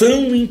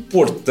tão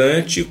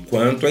importante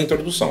quanto a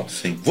introdução.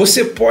 Sim.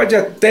 Você pode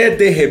até,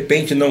 de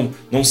repente,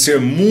 não ser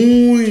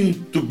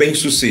muito bem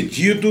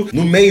sucedido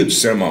no meio do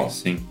sermão.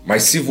 Sim.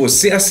 Mas se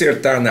você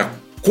acertar na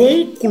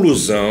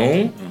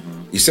conclusão,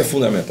 isso é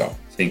fundamental.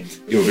 Sim.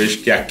 Eu vejo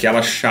que é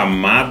aquela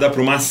chamada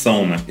para uma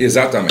ação, né?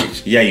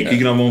 Exatamente. E aí, o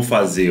que nós vamos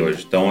fazer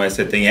hoje? Então,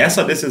 você tem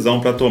essa decisão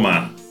para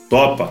tomar.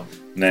 Topa,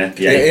 né?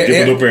 E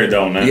aí, do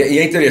perdão, né? E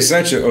é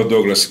interessante,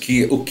 Douglas,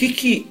 que o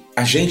que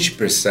a gente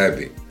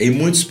percebe em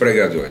muitos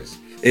pregadores,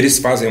 eles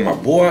fazem uma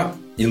boa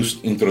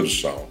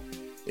introdução,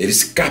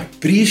 eles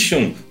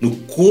capricham no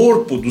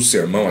corpo do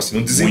sermão, assim,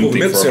 no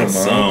desenvolvimento do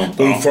sermão,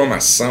 com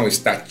informação,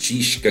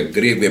 estatística,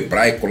 grego,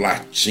 hebraico,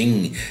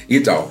 latim e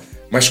tal.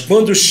 Mas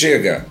quando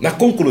chega na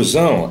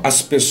conclusão,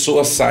 as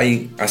pessoas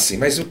saem assim,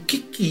 mas o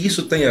que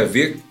isso tem a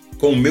ver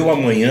com o meu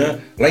amanhã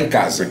lá em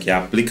casa? Porque é a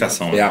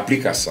aplicação. É a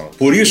aplicação.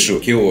 Por isso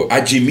que eu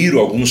admiro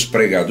alguns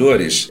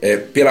pregadores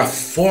pela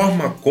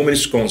forma como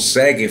eles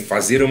conseguem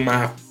fazer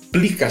uma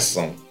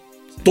aplicação.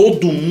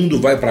 Todo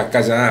mundo vai para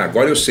casa,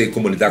 agora eu sei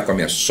como lidar com a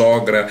minha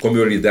sogra, como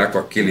eu lidar com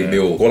aquele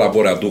meu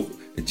colaborador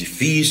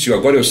difícil,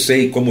 agora eu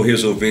sei como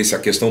resolver essa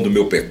questão do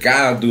meu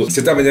pecado.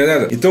 Você tá me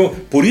entendendo? Então,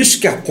 por isso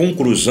que a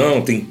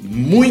conclusão tem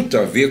muito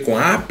a ver com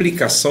a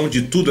aplicação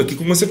de tudo aqui,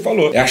 como você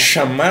falou. É a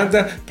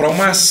chamada para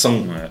uma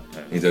ação.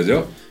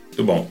 Entendeu?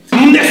 Muito bom.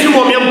 Nesse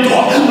momento,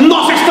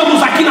 nós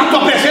estamos aqui na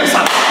tua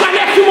presença. Mas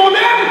nesse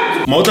momento...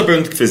 Uma outra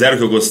pergunta que fizeram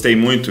que eu gostei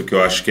muito, que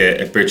eu acho que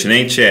é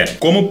pertinente, é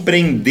como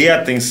prender a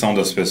atenção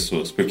das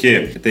pessoas. Porque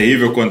é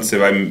terrível quando você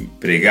vai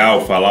pregar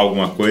ou falar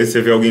alguma coisa e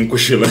você vê alguém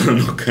cochilando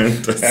no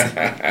canto. Assim.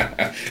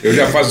 Eu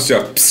já faço assim,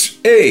 ó. Pss,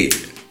 ei!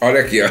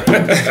 Olha aqui, ó.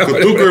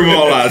 Cutuca o irmão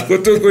ao lado.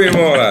 Cutuca o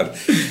irmão ao lado.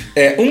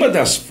 Uma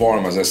das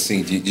formas,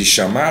 assim, de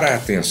chamar a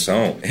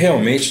atenção,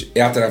 realmente,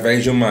 é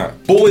através de uma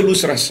boa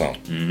ilustração.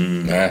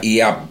 Né?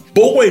 E a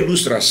boa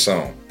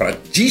ilustração, para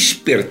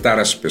despertar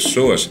as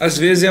pessoas, às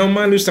vezes é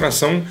uma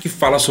ilustração que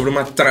fala sobre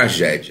uma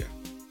tragédia.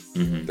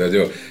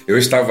 Entendeu? Eu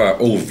estava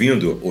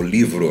ouvindo o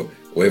livro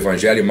O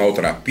Evangelho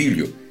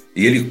Maltrapilho,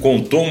 e ele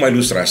contou uma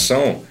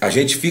ilustração, a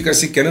gente fica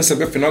assim querendo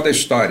saber o final da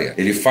história.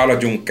 Ele fala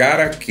de um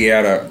cara que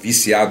era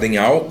viciado em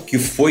álcool, que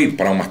foi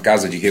para uma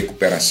casa de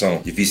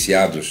recuperação de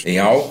viciados em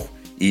álcool,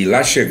 e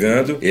lá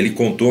chegando, ele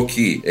contou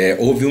que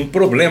houve um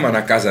problema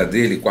na casa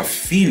dele com a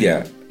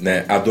filha,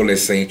 né,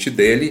 adolescente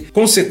dele,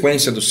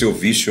 consequência do seu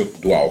vício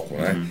do álcool,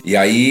 né? E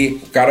aí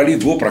o cara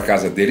ligou para a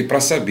casa dele para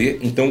saber,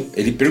 então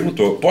ele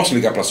perguntou, posso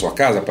ligar para sua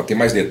casa para ter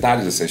mais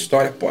detalhes dessa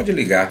história? Pode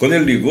ligar. Quando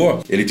ele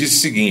ligou, ele disse o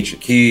seguinte,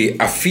 que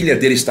a filha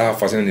dele estava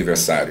fazendo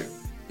aniversário,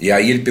 e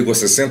aí ele pegou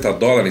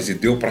 $60 e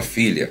deu para a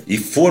filha, e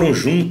foram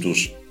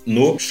juntos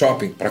no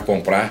shopping para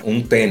comprar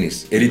um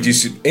tênis. Ele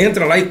disse,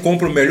 entra lá e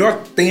compra o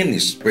melhor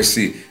tênis com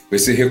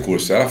esse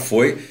recurso. Ela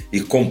foi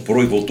e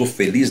comprou e voltou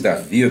feliz da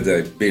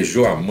vida,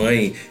 beijou a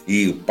mãe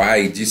e o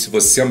pai, disse,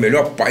 você é o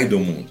melhor pai do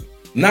mundo.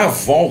 Na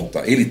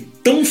volta, ele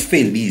tão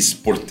feliz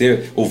por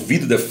ter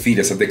ouvido da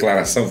filha essa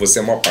declaração, você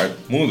é o maior pai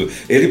do mundo,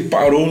 ele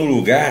parou no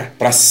lugar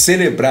para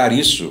celebrar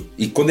isso,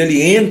 e quando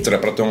ele entra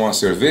para tomar uma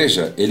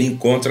cerveja, ele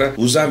encontra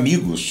os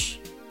amigos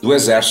do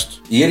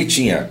exército. E ele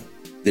tinha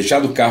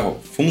deixado o carro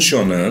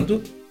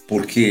funcionando,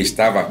 porque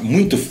estava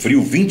muito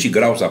frio, 20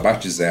 graus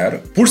abaixo de zero.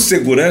 Por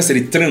segurança,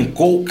 ele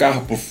trancou o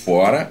carro por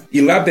fora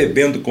e lá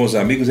bebendo com os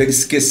amigos, ele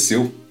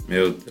esqueceu.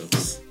 Meu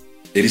Deus.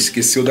 Ele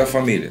esqueceu da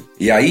família.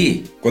 E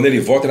aí, quando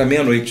ele volta, era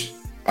meia-noite.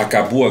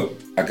 Acabou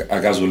a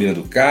gasolina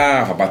do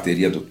carro, a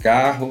bateria do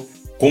carro,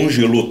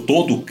 congelou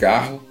todo o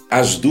carro.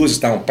 As duas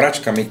estavam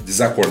praticamente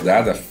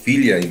desacordadas,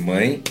 filha e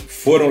mãe,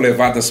 foram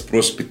levadas para o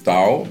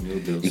hospital. Meu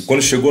Deus. E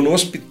quando chegou no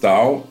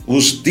hospital,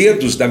 os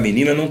dedos da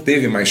menina não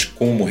teve mais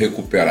como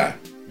recuperar.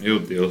 Meu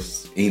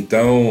Deus.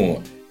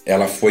 Então,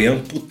 ela foi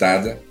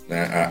amputada,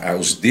 né?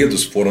 Os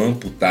dedos foram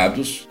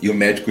amputados e o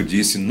médico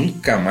disse,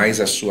 nunca mais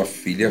a sua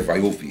filha vai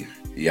ouvir.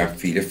 E a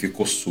filha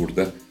ficou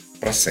surda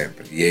para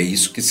sempre. E é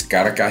isso que esse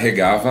cara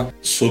carregava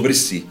sobre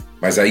si.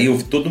 Mas aí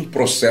houve todo um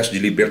processo de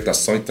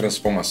libertação e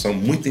transformação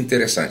muito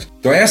interessante.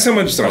 Então essa é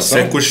uma ilustração...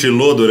 Você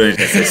cochilou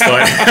durante essa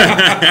história.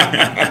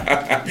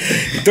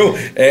 Então,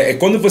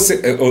 quando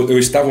eu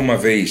estava uma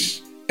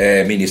vez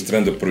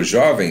ministrando para os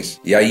jovens,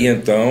 e aí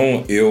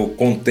então eu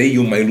contei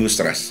uma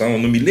ilustração,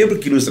 não me lembro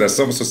que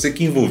ilustração, mas só sei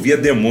que envolvia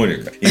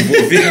demônica.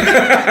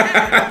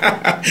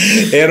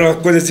 Era uma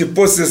coisa de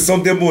possessão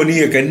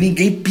demoníaca,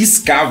 ninguém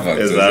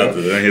piscava. Exato,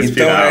 respirava.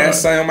 Então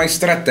essa é uma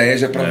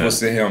estratégia para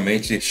você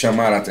realmente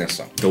chamar a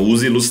atenção. Então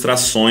use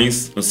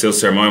ilustrações no seu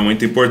sermão, é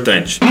muito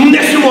importante.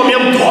 Nesse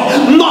momento,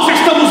 nós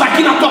estamos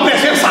aqui na tua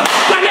presença.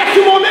 Mas nesse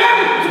momento...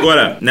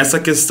 Agora, nessa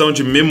questão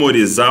de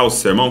memorizar o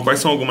sermão,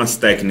 quais são algumas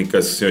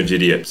técnicas que o senhor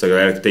diria? Pra essa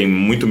galera que tem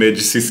muito medo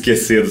de se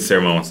esquecer do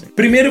sermão, assim.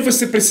 Primeiro,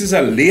 você precisa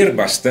ler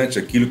bastante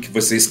aquilo que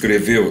você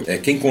escreveu.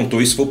 Quem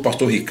contou isso foi o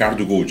pastor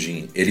Ricardo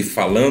Goldin. Ele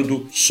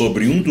falando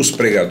sobre um dos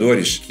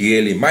pregadores que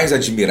ele mais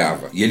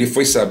admirava. E ele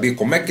foi saber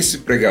como é que esse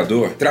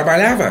pregador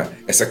trabalhava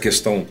essa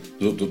questão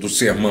do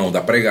sermão, da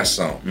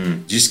pregação.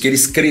 Diz que ele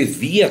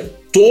escrevia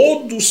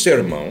todo o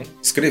sermão,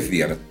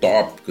 escrevia, né,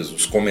 tópicos,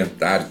 os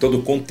comentários, todo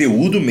o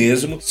conteúdo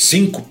mesmo,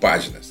 5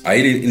 páginas. Aí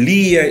ele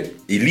lia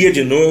e lia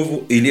de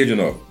novo e lia de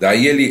novo.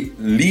 Daí ele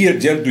lia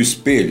diante do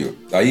espelho.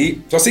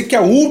 Daí, só sei que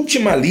a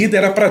última lida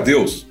era para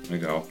Deus.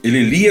 Legal.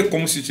 Ele lia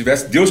como se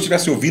Deus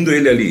estivesse ouvindo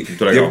ele ali.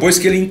 Depois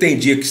que ele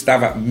entendia que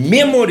estava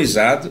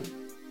memorizado,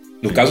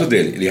 no caso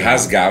dele, ele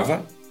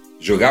rasgava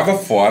jogava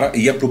fora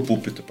e ia pro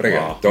púlpito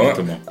pregar. Então,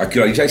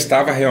 aquilo ali já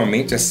estava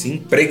realmente assim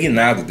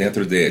impregnado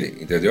dentro dele,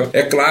 entendeu?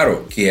 É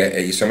claro que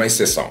isso é uma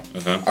exceção.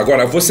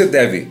 Agora, você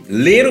deve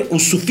ler o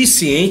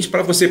suficiente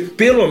para você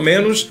pelo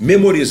menos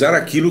memorizar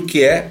aquilo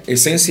que é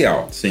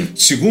essencial. Sim.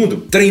 Segundo,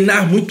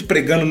 treinar muito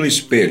pregando no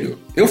espelho.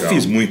 Eu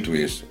fiz muito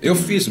isso. Eu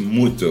fiz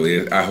muito.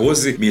 A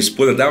Rose, minha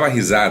esposa, dava uma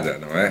risada,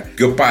 não é?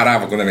 Porque eu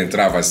parava quando ela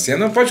entrava assim.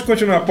 Não, pode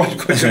continuar,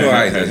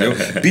 entendeu?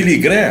 Billy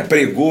Graham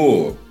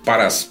pregou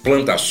para as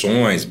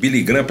plantações.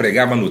 Billy Graham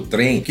pregava no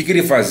trem. O que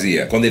ele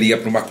fazia? Quando ele ia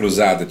para uma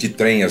cruzada de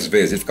trem, às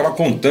vezes, ele ficava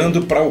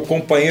contando para o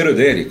companheiro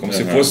dele, como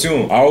se fosse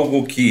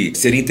algo que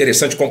seria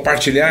interessante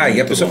compartilhar. Muito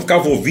e a pessoa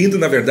ficava ouvindo,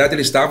 na verdade,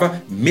 ele estava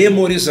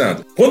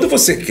memorizando. Quando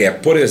você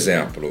quer, por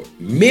exemplo,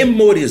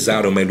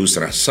 memorizar uma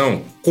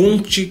ilustração,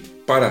 conte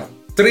para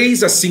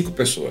 3 a 5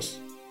 pessoas.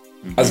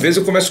 Às vezes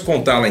eu começo a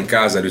contar lá em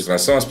casa a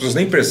ilustração, as pessoas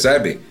nem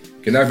percebem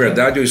que na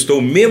verdade eu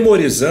estou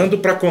memorizando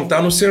para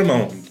contar no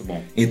sermão. Muito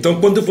bom. Então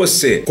quando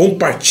você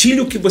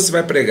compartilha o que você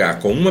vai pregar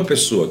com uma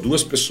pessoa,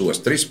 2 pessoas,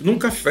 3, num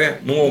café,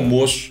 num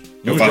almoço,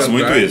 eu faço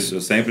muito isso,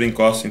 eu sempre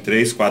encosto em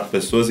 3, 4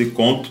 pessoas e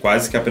conto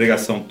quase que a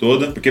pregação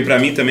toda, porque pra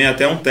mim também é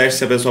até um teste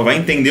se a pessoa vai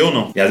entender ou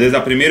não. E às vezes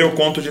a primeira eu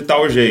conto de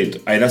tal jeito,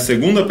 aí na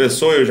segunda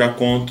pessoa eu já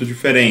conto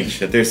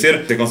diferente, a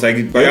terceira você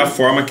consegue, qual é a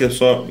forma que a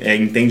pessoa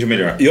entende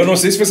melhor. E eu não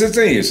sei se você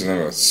tem isso,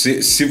 né?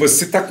 Se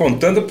você tá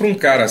contando pra um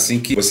cara assim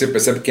que você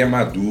percebe que é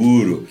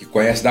maduro, que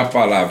conhece da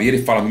palavra, e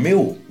ele fala,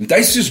 me dá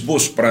esse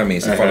esboço pra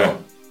mim, você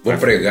fala, vou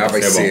pregar,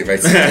 vai ser.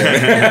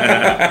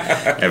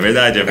 É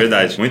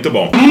verdade. Muito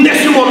bom.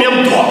 Nesse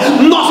momento,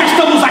 nós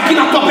estamos aqui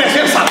na tua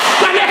presença.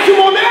 Nesse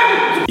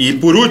momento! E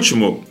por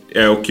último,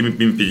 o que me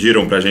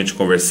pediram pra gente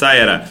conversar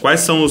era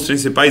quais são os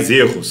principais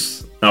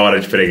erros na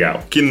hora de pregar.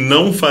 O que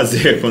não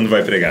fazer quando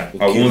vai pregar?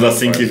 Alguns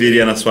assim que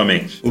viria na sua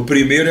mente. O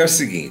primeiro é o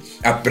seguinte: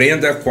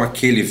 aprenda com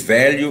aquele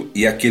velho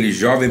e aquele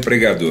jovem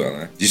pregador,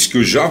 né? Diz que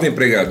o jovem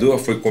pregador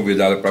foi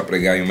convidado para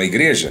pregar em uma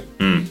igreja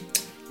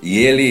e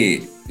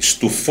ele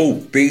estufou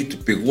o peito,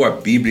 pegou a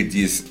Bíblia e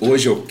disse: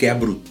 hoje eu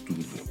quebro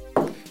tudo.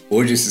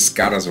 Hoje esses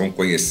caras vão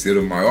conhecer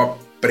o maior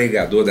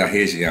pregador da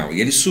região.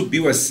 E ele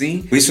subiu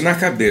assim, com isso na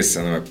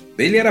cabeça, né?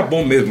 Ele era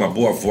bom mesmo, uma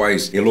boa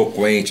voz,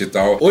 eloquente e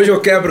tal. Hoje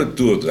eu quebro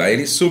tudo. Aí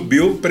ele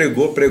subiu,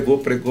 pregou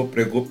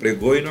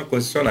e não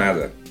aconteceu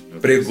nada.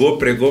 Pregou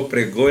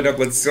e não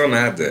aconteceu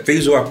nada.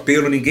 Fez o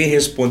apelo, ninguém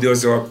respondeu ao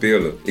seu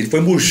apelo. Ele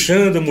foi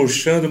murchando.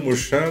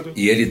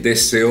 E ele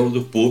desceu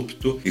do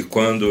púlpito. E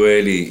quando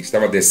ele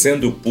estava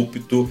descendo do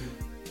púlpito,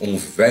 um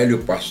velho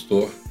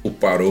pastor o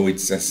parou e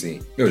disse assim: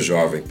 meu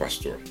jovem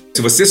pastor,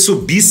 se você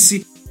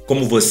subisse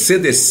como você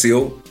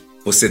desceu,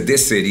 você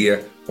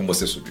desceria como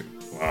você subiu.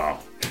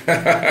 Uau!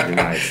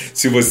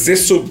 Se você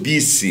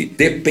subisse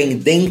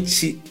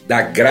dependente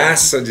da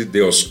graça de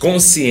Deus,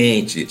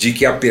 consciente de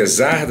que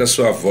apesar da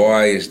sua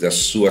voz, da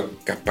sua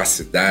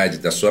capacidade,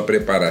 da sua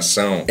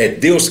preparação, é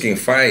Deus quem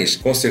faz,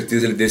 com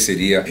certeza ele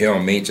desceria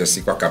realmente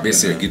assim com a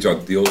cabeça erguida, ó,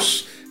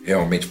 Deus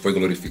realmente foi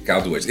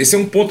glorificado hoje. Esse é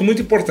um ponto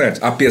muito importante.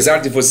 Apesar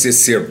de você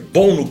ser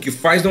bom no que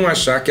faz, não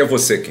achar que é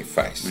você quem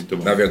faz. Muito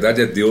bom. Na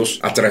verdade, é Deus,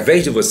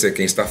 através de você,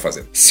 quem está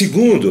fazendo.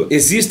 Segundo,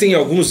 existem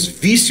alguns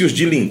vícios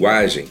de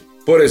linguagem.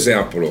 Por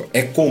exemplo,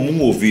 é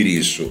comum ouvir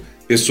isso.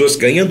 Pessoas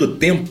ganhando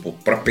tempo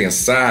para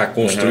pensar,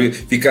 construir.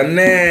 Fica,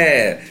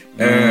 né,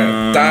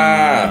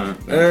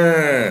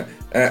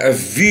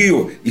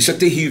 viu. Isso é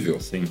terrível.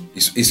 Sim.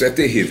 Isso é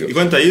terrível. E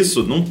quanto a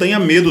isso, não tenha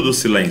medo do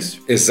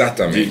silêncio.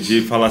 Exatamente.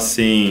 De falar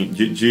assim,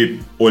 de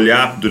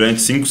olhar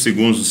durante 5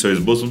 segundos no seu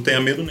esboço, não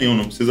tenha medo nenhum.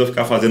 Não precisa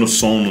ficar fazendo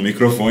som no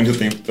microfone o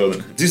tempo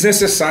todo.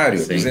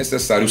 Desnecessário.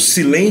 O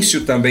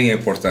silêncio também é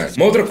importante.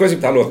 Uma outra coisa que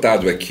está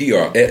anotado aqui,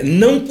 ó, é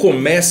não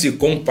comece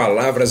com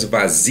palavras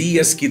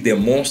vazias que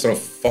demonstram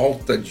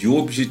falta de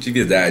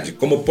objetividade.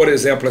 Como, por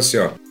exemplo, assim,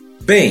 ó,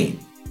 bem,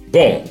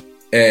 bom,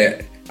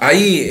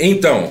 aí,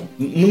 então,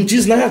 não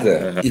diz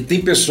nada. E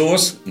tem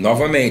pessoas,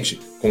 novamente,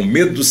 com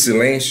medo do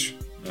silêncio.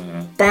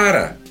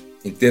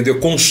 Entendeu?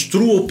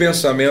 Construa o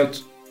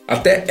pensamento.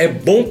 Até é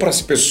bom para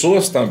as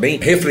pessoas também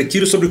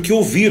refletirem sobre o que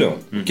ouviram,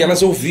 o que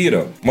elas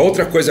ouviram. Uma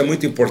outra coisa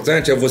muito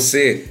importante é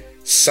você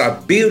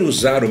saber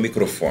usar o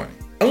microfone.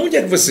 Aonde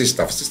é que você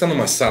está? Você está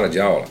numa sala de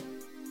aula?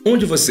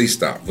 Onde você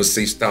está?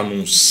 Você está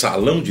num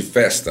salão de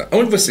festa?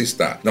 Onde você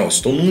está? Não,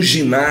 estou num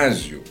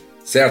ginásio.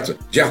 Certo?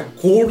 De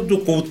acordo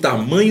com o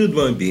tamanho do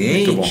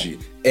ambiente,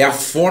 é a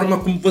forma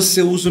como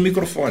você usa o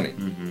microfone.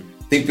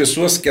 Tem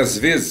pessoas que às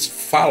vezes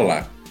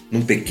falam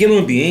num pequeno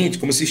ambiente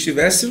como se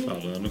estivesse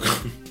falando.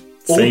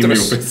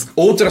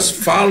 Outras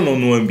falam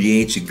num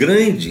ambiente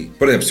grande.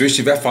 Por exemplo, se eu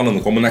estiver falando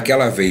como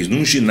naquela vez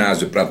num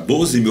ginásio para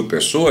 12 mil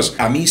pessoas,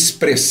 a minha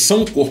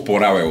expressão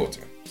corporal é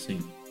outra. Sim.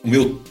 O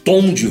meu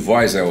tom de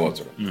voz é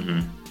outro.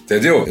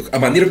 Entendeu? A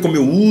maneira como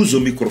eu uso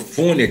o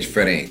microfone é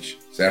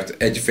diferente. Certo?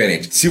 É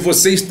diferente. Se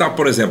você está,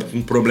 por exemplo, com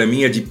um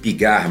probleminha de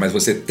pigar, mas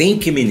você tem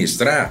que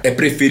ministrar, é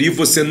preferível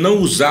você não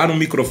usar um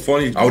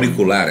microfone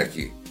auricular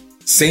aqui.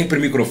 Sempre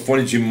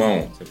microfone de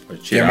mão,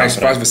 que é mais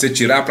fácil você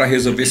tirar para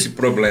resolver esse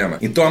problema.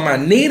 Então a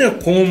maneira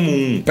como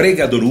um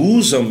pregador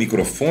usa o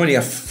microfone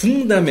é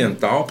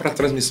fundamental para a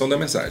transmissão da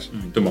mensagem.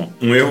 Muito bom.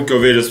 Um erro que eu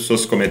vejo as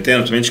pessoas cometendo,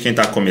 principalmente quem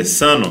está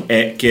começando,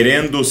 é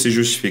querendo se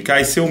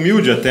justificar e ser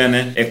humilde até,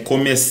 né? É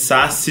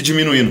começar se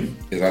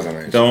diminuindo.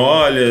 Exatamente. Então,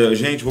 olha,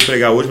 gente, vou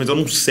pregar hoje, mas eu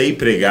não sei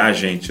pregar,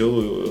 gente.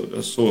 Eu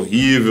sou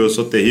horrível, eu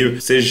sou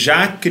terrível. Você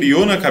já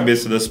criou na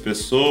cabeça das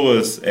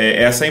pessoas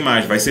essa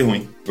imagem, vai ser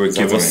ruim.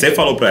 Porque você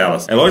falou pra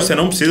elas. É lógico que você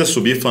não precisa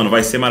subir falando,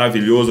 vai ser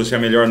maravilhoso, vai ser a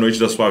melhor noite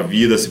da sua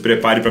vida, se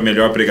prepare pra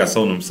melhor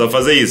pregação. Não precisa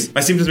fazer isso.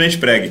 Mas simplesmente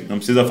pregue. Não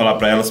precisa falar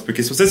pra elas,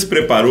 porque se você se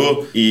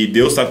preparou e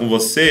Deus tá com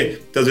você,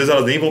 muitas vezes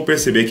elas nem vão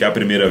perceber que é a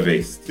primeira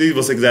vez. Se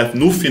você quiser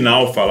no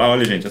final falar,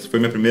 olha gente, essa foi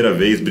minha primeira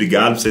vez,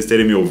 obrigado por vocês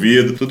terem me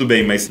ouvido, tudo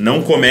bem, mas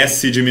não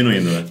comece se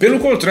diminuindo, né? Pelo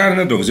contrário,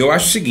 né, Douglas? Eu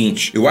acho o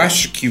seguinte, eu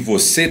acho que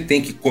você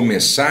tem que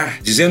começar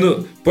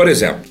dizendo, por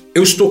exemplo,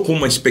 eu estou com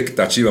uma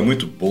expectativa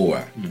muito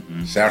boa,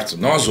 certo?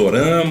 Nós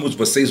oramos,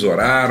 vocês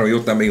oraram,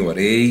 eu também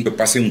orei. Eu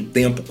passei um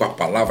tempo com a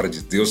palavra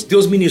de Deus.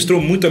 Deus ministrou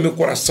muito ao meu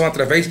coração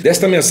através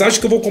desta mensagem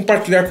que eu vou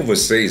compartilhar com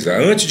vocês.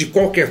 Antes de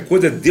qualquer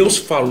coisa, Deus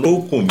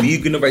falou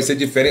comigo e não vai ser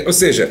diferente. Ou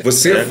seja,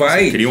 você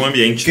vai cria um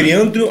ambiente,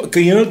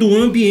 criando um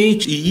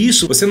ambiente. E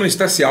isso você não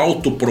está se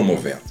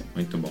autopromovendo.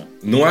 Muito bom.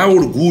 Não há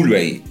orgulho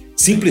aí.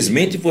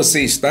 Simplesmente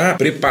você está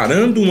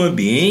preparando um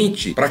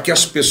ambiente para que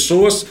as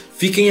pessoas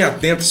fiquem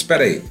atentas.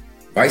 Espera aí.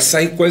 Vai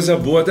sair coisa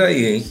boa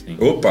daí, hein? Sim.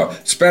 Opa,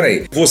 espera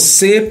aí.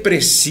 Você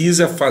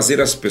precisa fazer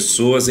as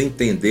pessoas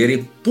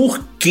entenderem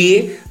por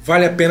que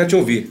vale a pena te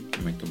ouvir.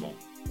 Muito bom.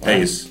 É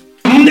isso.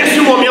 Nesse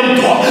momento,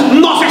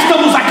 nós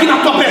estamos aqui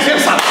na tua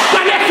presença.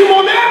 Nesse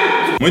momento!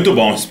 Muito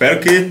bom, espero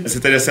que você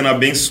esteja sendo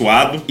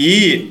abençoado.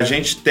 E a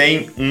gente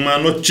tem uma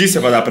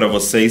notícia para dar para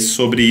vocês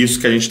sobre isso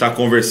que a gente está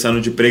conversando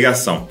de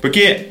pregação.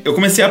 Porque eu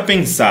comecei a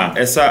pensar,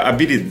 essa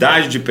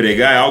habilidade de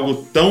pregar é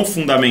algo tão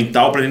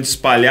fundamental para a gente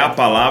espalhar a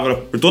palavra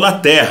por toda a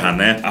terra,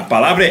 né? A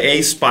palavra é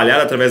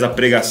espalhada através da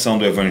pregação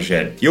do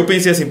evangelho. E eu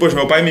pensei assim, poxa,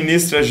 meu pai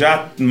ministra já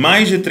há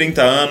mais de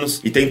 30 anos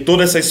e tem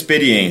toda essa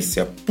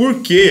experiência.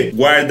 Por que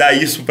guardar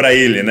isso para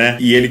ele, né?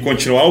 E ele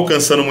continuar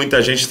alcançando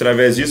muita gente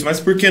através disso,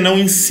 mas por que não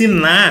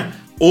ensinar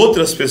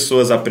outras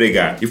pessoas a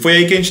pregar? E foi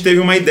aí que a gente teve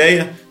uma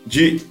ideia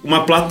de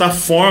uma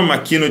plataforma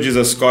aqui no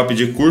JesusCopy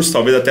de curso,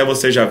 talvez até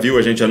você já viu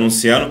a gente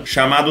anunciando,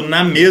 chamado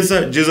Na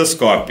Mesa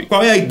JesusCopy.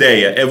 Qual é a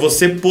ideia? É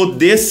você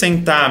poder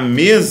sentar à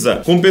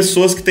mesa com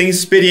pessoas que têm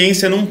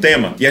experiência num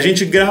tema. E a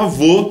gente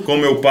gravou com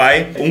meu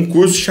pai um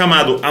curso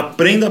chamado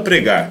Aprenda a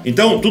Pregar.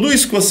 Então, tudo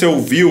isso que você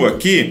ouviu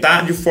aqui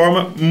tá de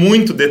forma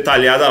muito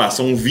detalhada lá.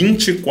 São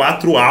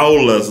 24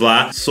 aulas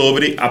lá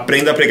sobre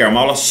Aprenda a Pregar.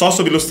 Uma aula só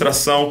sobre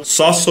ilustração,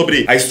 só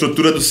sobre a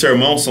estrutura do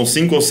sermão. São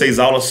 5 ou 6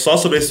 aulas só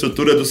sobre a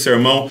estrutura do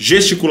sermão,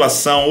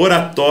 gesticulação,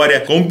 oratória,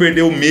 como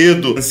perder o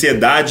medo,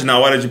 ansiedade na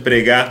hora de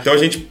pregar. Então a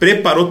gente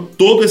preparou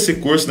todo esse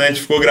curso, né? A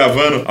gente ficou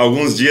gravando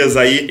alguns dias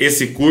aí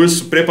esse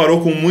curso, preparou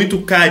com muito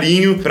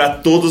carinho para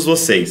todos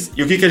vocês.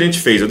 E o que a gente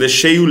fez? Eu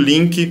deixei o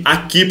link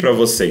aqui para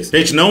vocês.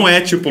 Gente, não é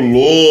tipo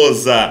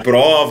lousa,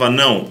 prova,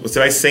 não. Você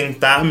vai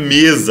sentar à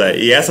mesa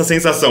e essa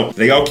sensação.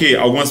 Legal que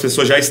algumas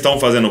pessoas já estão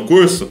fazendo o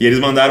curso e eles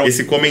mandaram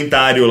esse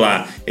comentário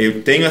lá.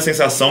 Eu tenho a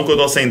sensação que eu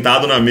tô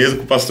sentado na mesa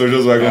com o pastor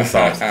Josué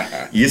Gonçalves.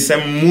 E isso é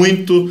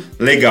muito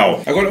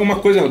legal. Agora, uma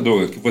coisa,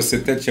 Douglas, que você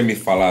até tinha me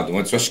falado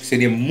antes, eu acho que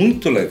seria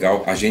muito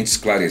legal a gente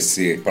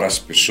esclarecer para as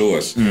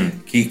pessoas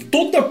que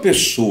toda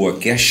pessoa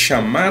que é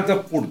chamada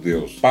por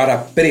Deus para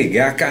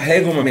pregar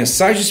carrega uma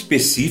mensagem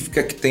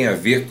específica que tem a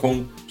ver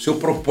com seu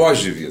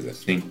propósito de vida.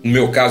 Sim. No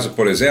meu caso,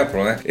 por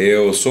exemplo, né,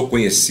 eu sou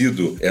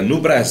conhecido no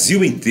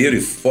Brasil inteiro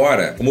e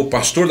fora como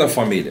pastor da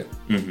família.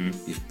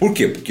 E por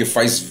quê? Porque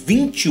faz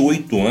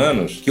 28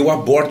 anos que eu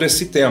abordo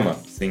esse tema.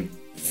 Sim.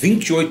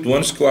 28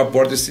 anos que eu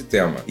abordo esse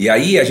tema. E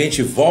aí a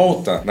gente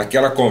volta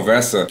naquela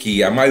conversa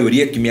que a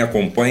maioria que me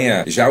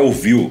acompanha já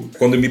ouviu,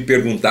 quando me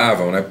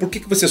perguntavam, né, por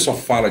que você só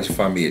fala de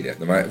família?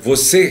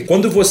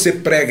 Quando você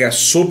prega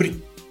sobre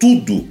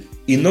tudo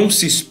e não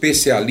se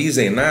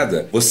especializa em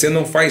nada, você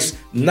não faz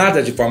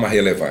nada de forma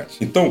relevante.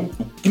 Então,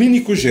 o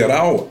clínico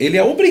geral, ele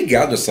é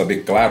obrigado a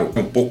saber, claro,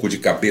 um pouco de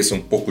cabeça, um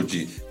pouco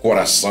de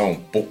coração, um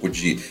pouco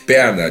de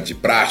perna, de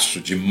braço,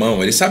 de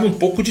mão, ele sabe um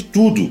pouco de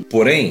tudo.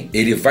 Porém,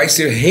 ele vai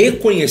ser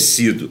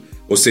reconhecido,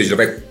 ou seja, ele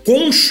vai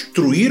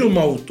construir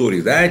uma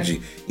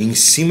autoridade em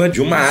cima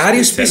de uma área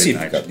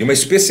específica, de uma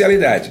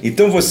especialidade.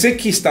 Então você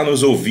que está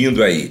nos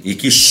ouvindo aí e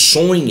que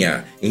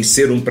sonha em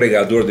ser um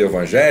pregador do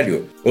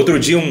evangelho, outro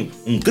dia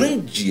um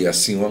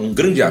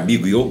grande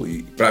amigo,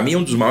 e para mim é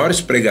um dos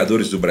maiores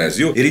pregadores do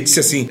Brasil, ele disse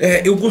assim,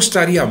 eu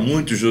gostaria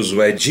muito,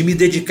 Josué, de me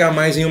dedicar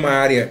mais em uma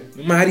área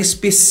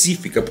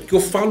específica, porque eu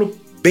falo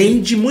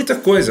bem de muita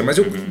coisa, mas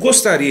eu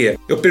gostaria.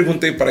 Eu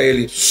perguntei para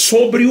ele,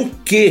 sobre o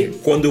que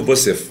quando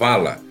você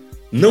fala,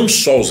 não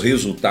só os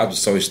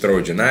resultados são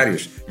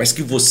extraordinários, mas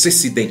que você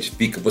se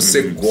identifica,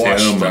 você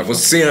gosta,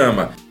 você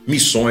ama.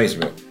 Missões,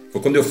 meu.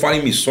 Quando eu falo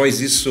em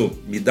missões, isso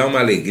me dá uma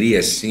alegria,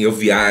 assim, eu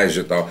viajo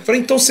e tal. Falei,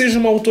 então seja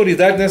uma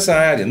autoridade nessa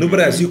área. No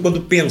Brasil,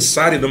 quando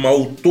pensarem numa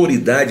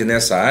autoridade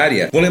nessa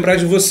área, vou lembrar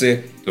de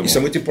você. Isso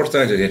é muito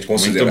importante a gente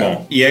considerar. Muito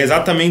bom. E é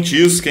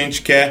exatamente isso que a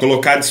gente quer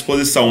colocar à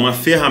disposição, uma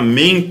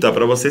ferramenta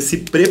para você se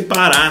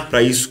preparar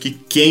para isso que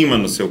queima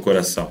no seu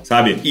coração,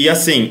 sabe? E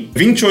assim,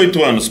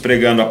 28 anos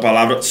pregando a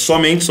palavra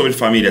somente sobre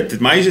família,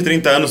 mais de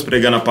 30 anos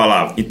pregando a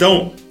palavra.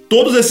 Então,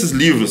 todos esses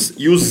livros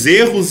e os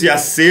erros e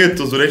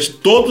acertos durante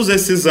todos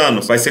esses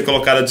anos vai ser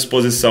colocado à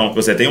disposição.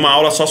 Você tem uma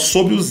aula só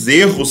sobre os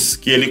erros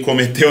que ele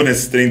cometeu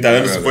nesses 30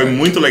 anos. Foi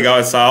muito legal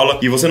essa aula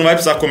e você não vai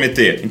precisar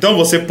cometer. Então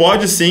você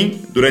pode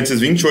sim, durante esses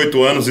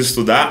 28 anos,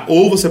 estudar,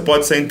 ou você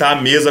pode sentar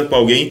à mesa com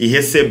alguém e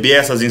receber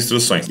essas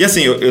instruções. E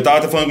assim, eu tava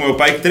até falando com meu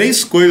pai que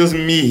 3 coisas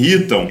me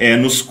irritam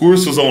nos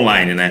cursos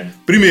online, né?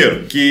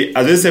 Primeiro, que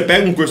às vezes você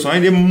pega um curso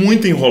online e é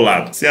muito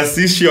enrolado. Você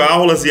assiste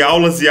aulas e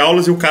aulas e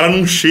aulas e o cara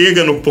não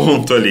chega no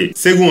ponto ali.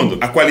 Segundo,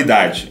 a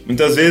qualidade.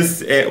 Muitas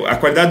vezes a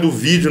qualidade do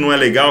vídeo não é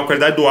legal, a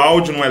qualidade do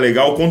áudio não é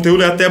legal, o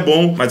conteúdo é até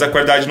bom, mas a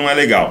qualidade não é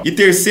legal. E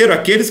terceiro,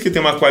 aqueles que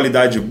têm uma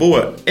qualidade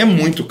boa é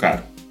muito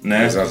caro.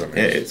 Né?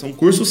 Exatamente. São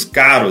cursos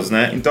caros,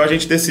 né? Então a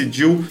gente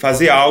decidiu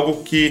fazer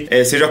algo que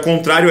seja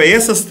contrário a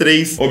essas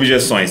 3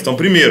 objeções. Então,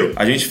 primeiro,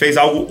 a gente fez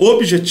algo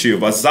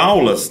objetivo. As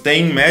aulas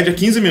têm em média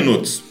 15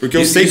 minutos, porque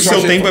eu sei que seu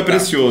tempo é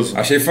precioso.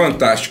 Achei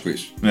fantástico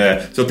isso.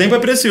 Seu tempo é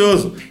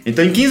precioso.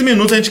 Então, em 15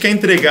 minutos a gente quer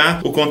entregar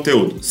o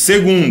conteúdo.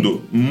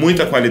 Segundo,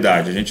 muita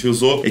qualidade. A gente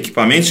usou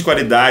equipamentos de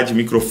qualidade,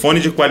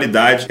 microfone de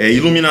qualidade,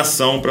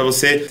 iluminação para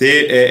você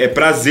ter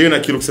prazer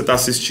naquilo que você está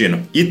assistindo.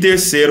 E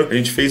terceiro, a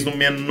gente fez no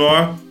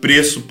menor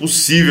preço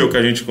possível que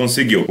a gente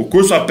conseguiu. O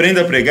curso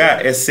Aprenda a Pregar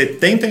é R$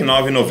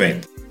 79,90.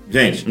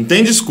 Gente, não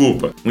tem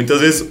desculpa.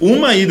 Muitas vezes,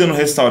 uma ida no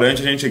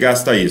restaurante a gente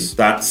gasta isso,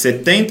 tá? R$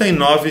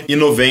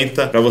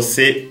 79,90 para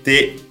você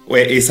ter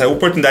essa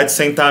oportunidade de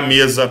sentar à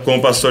mesa com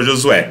o pastor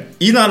Josué.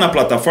 E na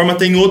plataforma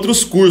tem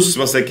outros cursos, se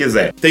você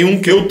quiser. Tem um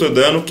que eu tô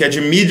dando, que é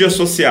de mídias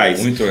sociais.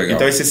 Muito legal.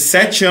 Então, esses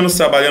 7 anos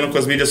trabalhando com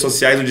as mídias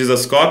sociais no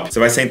JesusCopy, você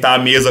vai sentar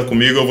à mesa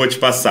comigo, eu vou te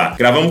passar.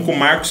 Gravamos com o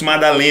Marcos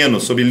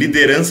Madaleno sobre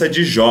liderança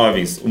de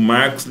jovens. O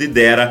Marcos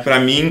lidera, para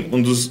mim,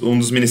 um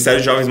dos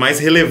ministérios de jovens mais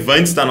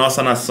relevantes da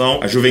nossa nação,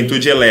 a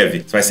Juventude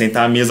Eleve. Você vai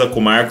sentar à mesa com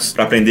o Marcos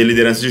para aprender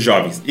liderança de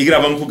jovens. E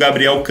gravamos com o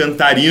Gabriel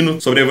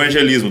Cantarino sobre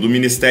evangelismo, do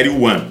Ministério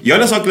One. E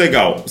olha só que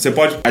legal, você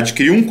pode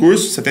adquirir um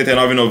curso, R$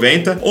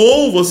 79,90,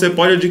 ou você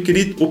pode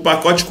adquirir o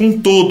pacote com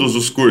todos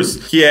os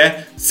cursos, que é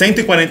R$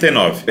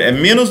 149. É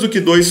menos do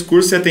que 2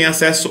 cursos, você tem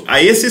acesso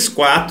a esses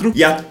 4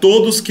 e a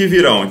todos que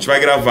virão. A gente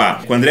vai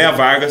gravar com a Andréa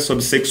Vargas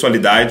sobre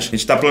sexualidade, a gente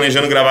está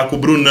planejando gravar com o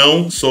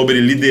Brunão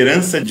sobre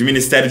liderança de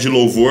ministério de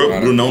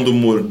louvor, Brunão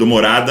do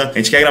Morada. A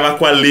gente quer gravar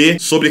com a Lê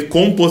sobre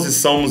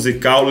composição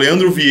musical,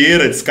 Leandro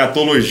Vieira de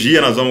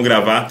escatologia nós vamos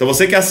gravar. Então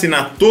você que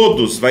assinar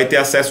todos vai ter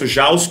acesso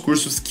já aos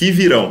cursos que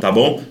virão, tá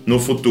bom? No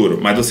futuro.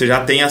 Mas você já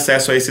tem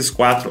acesso a esses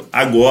 4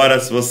 agora,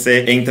 se você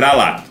entrar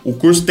lá. O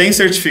curso tem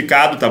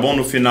certificado, tá bom?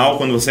 No final,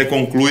 quando você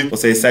conclui,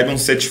 você recebe um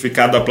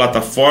certificado da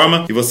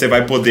plataforma e você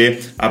vai poder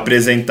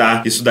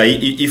apresentar isso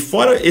daí. E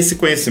fora esse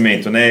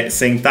conhecimento, né?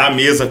 Sentar à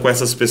mesa com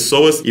essas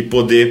pessoas e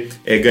poder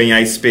ganhar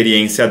a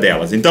experiência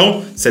delas. Então,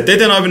 R$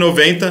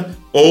 79,90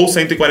 ou R$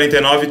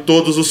 149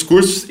 todos os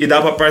cursos e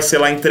dá para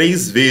parcelar em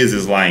 3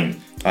 vezes lá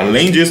ainda.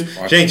 Além disso,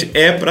 gente,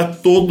 é pra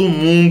todo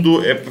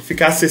mundo, é pra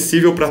ficar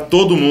acessível pra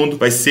todo mundo,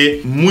 vai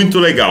ser muito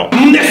legal.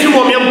 Nesse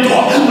momento,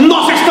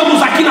 nós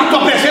estamos aqui na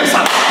tua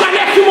presença, mas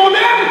nesse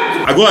momento...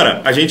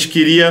 Agora, a gente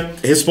queria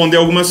responder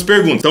algumas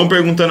perguntas. Estão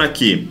perguntando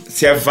aqui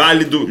se é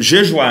válido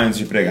jejuar antes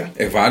de pregar.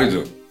 É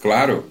válido,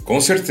 claro,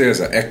 com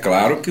certeza. É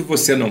claro que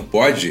você não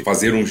pode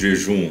fazer um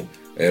jejum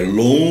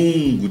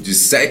longo de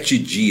 7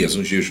 dias,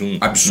 um jejum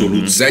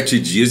absoluto, 7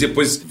 dias, e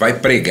depois vai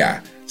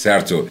pregar.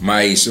 Certo?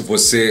 Mas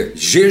você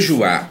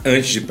jejuar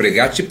antes de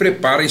pregar te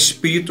prepara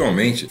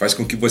espiritualmente, faz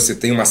com que você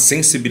tenha uma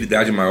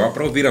sensibilidade maior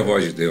para ouvir a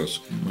voz de Deus.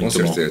 Com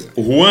certeza.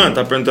 Bom. O Juan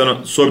tá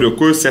perguntando sobre o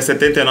curso se é R$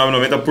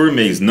 79,90 por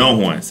mês. Não,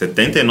 Juan, é R$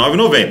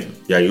 79,90.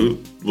 E aí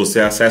você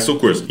acessa o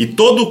curso. E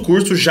todo o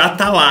curso já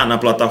tá lá na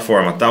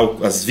plataforma, tá?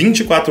 As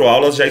 24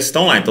 aulas já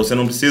estão lá. Então você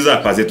não precisa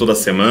fazer toda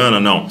semana,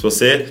 não. Se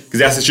você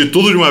quiser assistir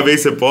tudo de uma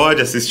vez, você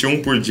pode. Assistir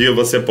um por dia,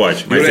 você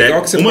pode. Mas legal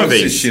é que você uma pode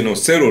vez. Assistir no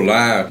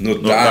celular, no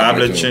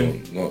tablet,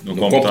 no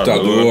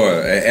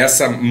computador.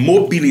 Essa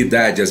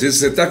mobilidade. Às vezes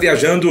você tá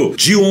viajando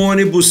de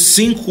ônibus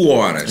 5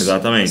 horas.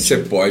 Exatamente. Você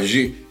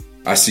pode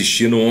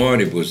assistir no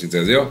ônibus,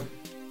 entendeu?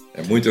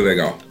 É muito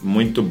legal.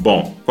 Muito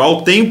bom. Qual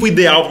o tempo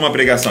ideal para uma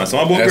pregação? Essa é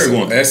uma boa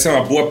pergunta. Essa é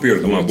uma boa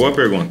pergunta. É uma boa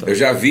pergunta. Eu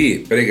já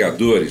vi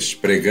pregadores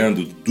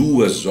pregando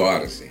 2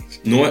 horas,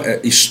 gente.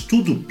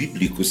 Estudo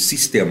bíblico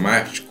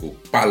sistemático,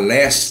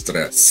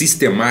 palestra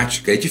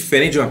sistemática é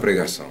diferente de uma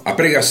pregação. A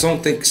pregação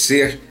tem que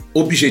ser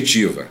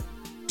objetiva.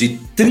 De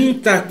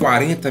 30 a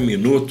 40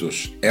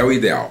 minutos é o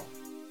ideal.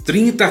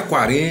 30,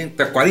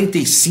 40,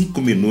 45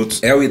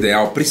 minutos é o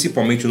ideal,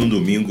 principalmente no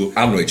domingo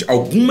à noite.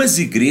 Algumas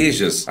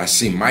igrejas,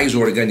 assim, mais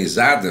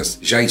organizadas,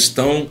 já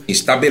estão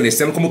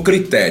estabelecendo como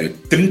critério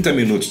 30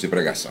 minutos de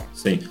pregação.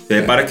 Sim. Você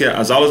repara que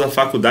as aulas da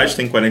faculdade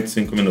têm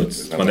 45 minutos.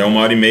 Exatamente. Quando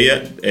é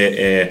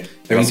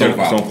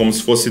 1h30, são como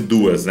se fosse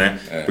 2, né?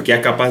 Porque é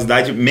a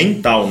capacidade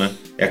mental, né?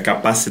 é a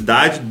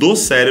capacidade do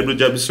cérebro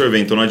de absorver.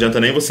 Então não adianta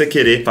nem você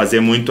querer fazer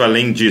muito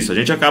além disso. A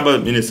gente acaba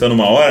ministrando 1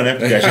 hora, né?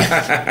 Porque a gente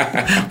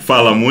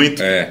fala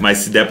muito, mas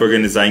se der pra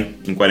organizar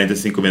em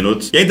 45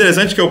 minutos. E é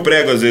interessante que eu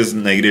prego às vezes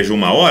na igreja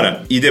 1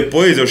 hora e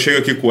depois eu chego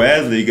aqui com o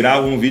Wesley e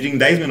gravo um vídeo em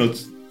 10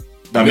 minutos.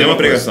 Da mesma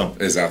pregação.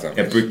 Exatamente.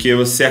 É porque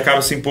você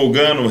acaba se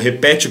empolgando,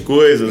 repete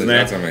coisas,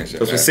 né? Exatamente.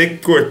 Então se você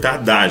cortar,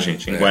 dá,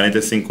 gente, em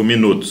 45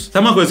 minutos.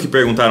 Sabe uma coisa que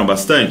perguntaram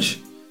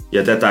bastante? E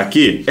até tá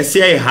aqui? É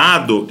se é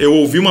errado eu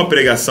ouvir uma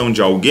pregação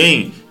de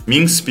alguém, me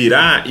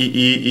inspirar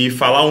e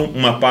falar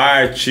uma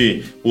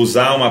parte,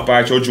 usar uma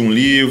parte ou de um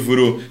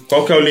livro.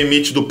 Qual que é o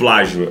limite do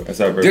plágio?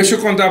 Essa pergunta. Deixa eu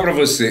contar pra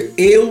você.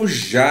 Eu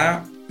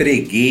já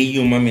preguei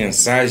uma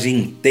mensagem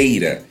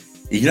inteira.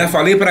 E já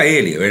falei pra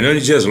ele, o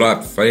Hernandes Dias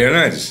Lopes. Falei,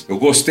 Hernandes, eu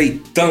gostei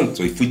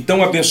tanto e fui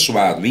tão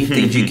abençoado. E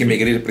entendi que a minha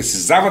igreja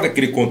precisava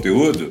daquele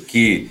conteúdo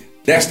que,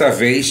 desta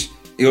vez,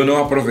 eu não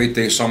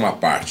aproveitei só uma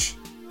parte.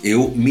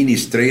 Eu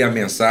ministrei a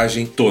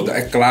mensagem toda.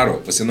 É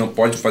claro, você não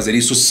pode fazer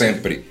isso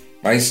sempre.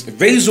 Mas,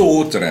 vez ou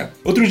outra.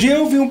 Outro dia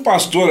eu vi um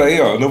pastor aí,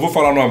 ó. Não vou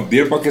falar o nome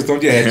dele por questão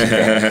de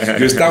ética.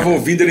 Eu estava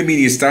ouvindo ele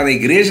ministrar na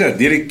igreja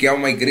dele, que é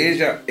uma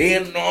igreja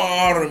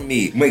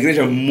enorme. Uma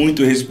igreja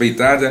muito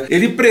respeitada.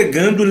 Ele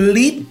pregando,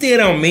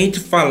 literalmente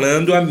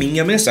falando a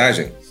minha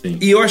mensagem. Sim.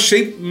 E eu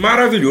achei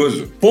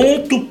maravilhoso.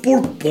 Ponto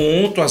por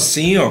ponto,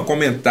 assim, ó,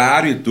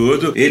 comentário e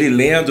tudo. Ele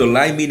lendo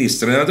lá e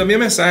ministrando a minha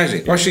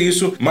mensagem. Eu achei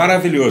isso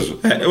maravilhoso.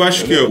 Eu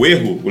acho que o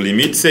erro, o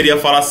limite seria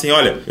falar assim,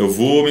 olha, eu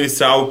vou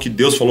ministrar o que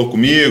Deus falou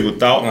comigo e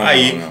tal.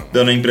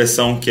 Dando a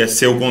impressão que é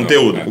seu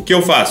conteúdo. O que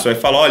eu faço é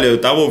falar, olha, eu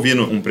tava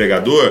ouvindo um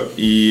pregador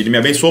e ele me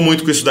abençoou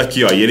muito com isso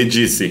daqui, ó. E ele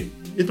disse...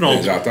 E pronto.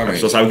 Exatamente. A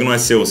pessoa sabe que não é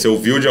seu. Você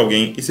ouviu de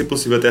alguém e, se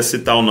possível, até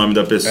citar o nome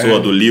da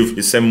pessoa, do livro.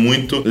 Isso é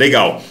muito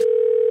legal.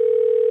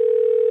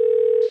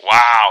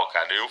 Uau,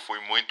 cara, eu fui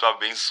muito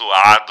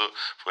abençoado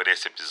por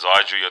esse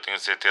episódio e eu tenho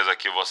certeza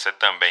que você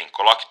também.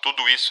 Coloque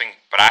tudo isso em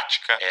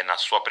prática na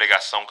sua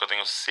pregação, que eu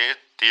tenho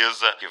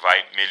certeza que vai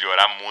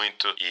melhorar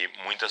muito e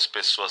muitas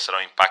pessoas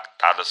serão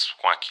impactadas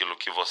com aquilo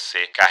que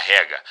você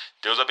carrega.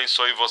 Deus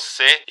abençoe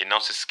você e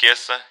não se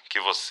esqueça que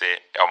você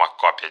é uma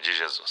cópia de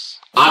Jesus.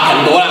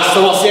 A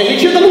adoração assim, a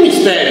gente entra no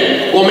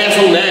mistério.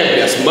 Começam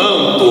nébrias,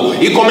 manto,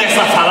 e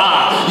começa a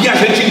falar, e a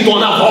gente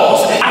entona a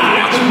voz.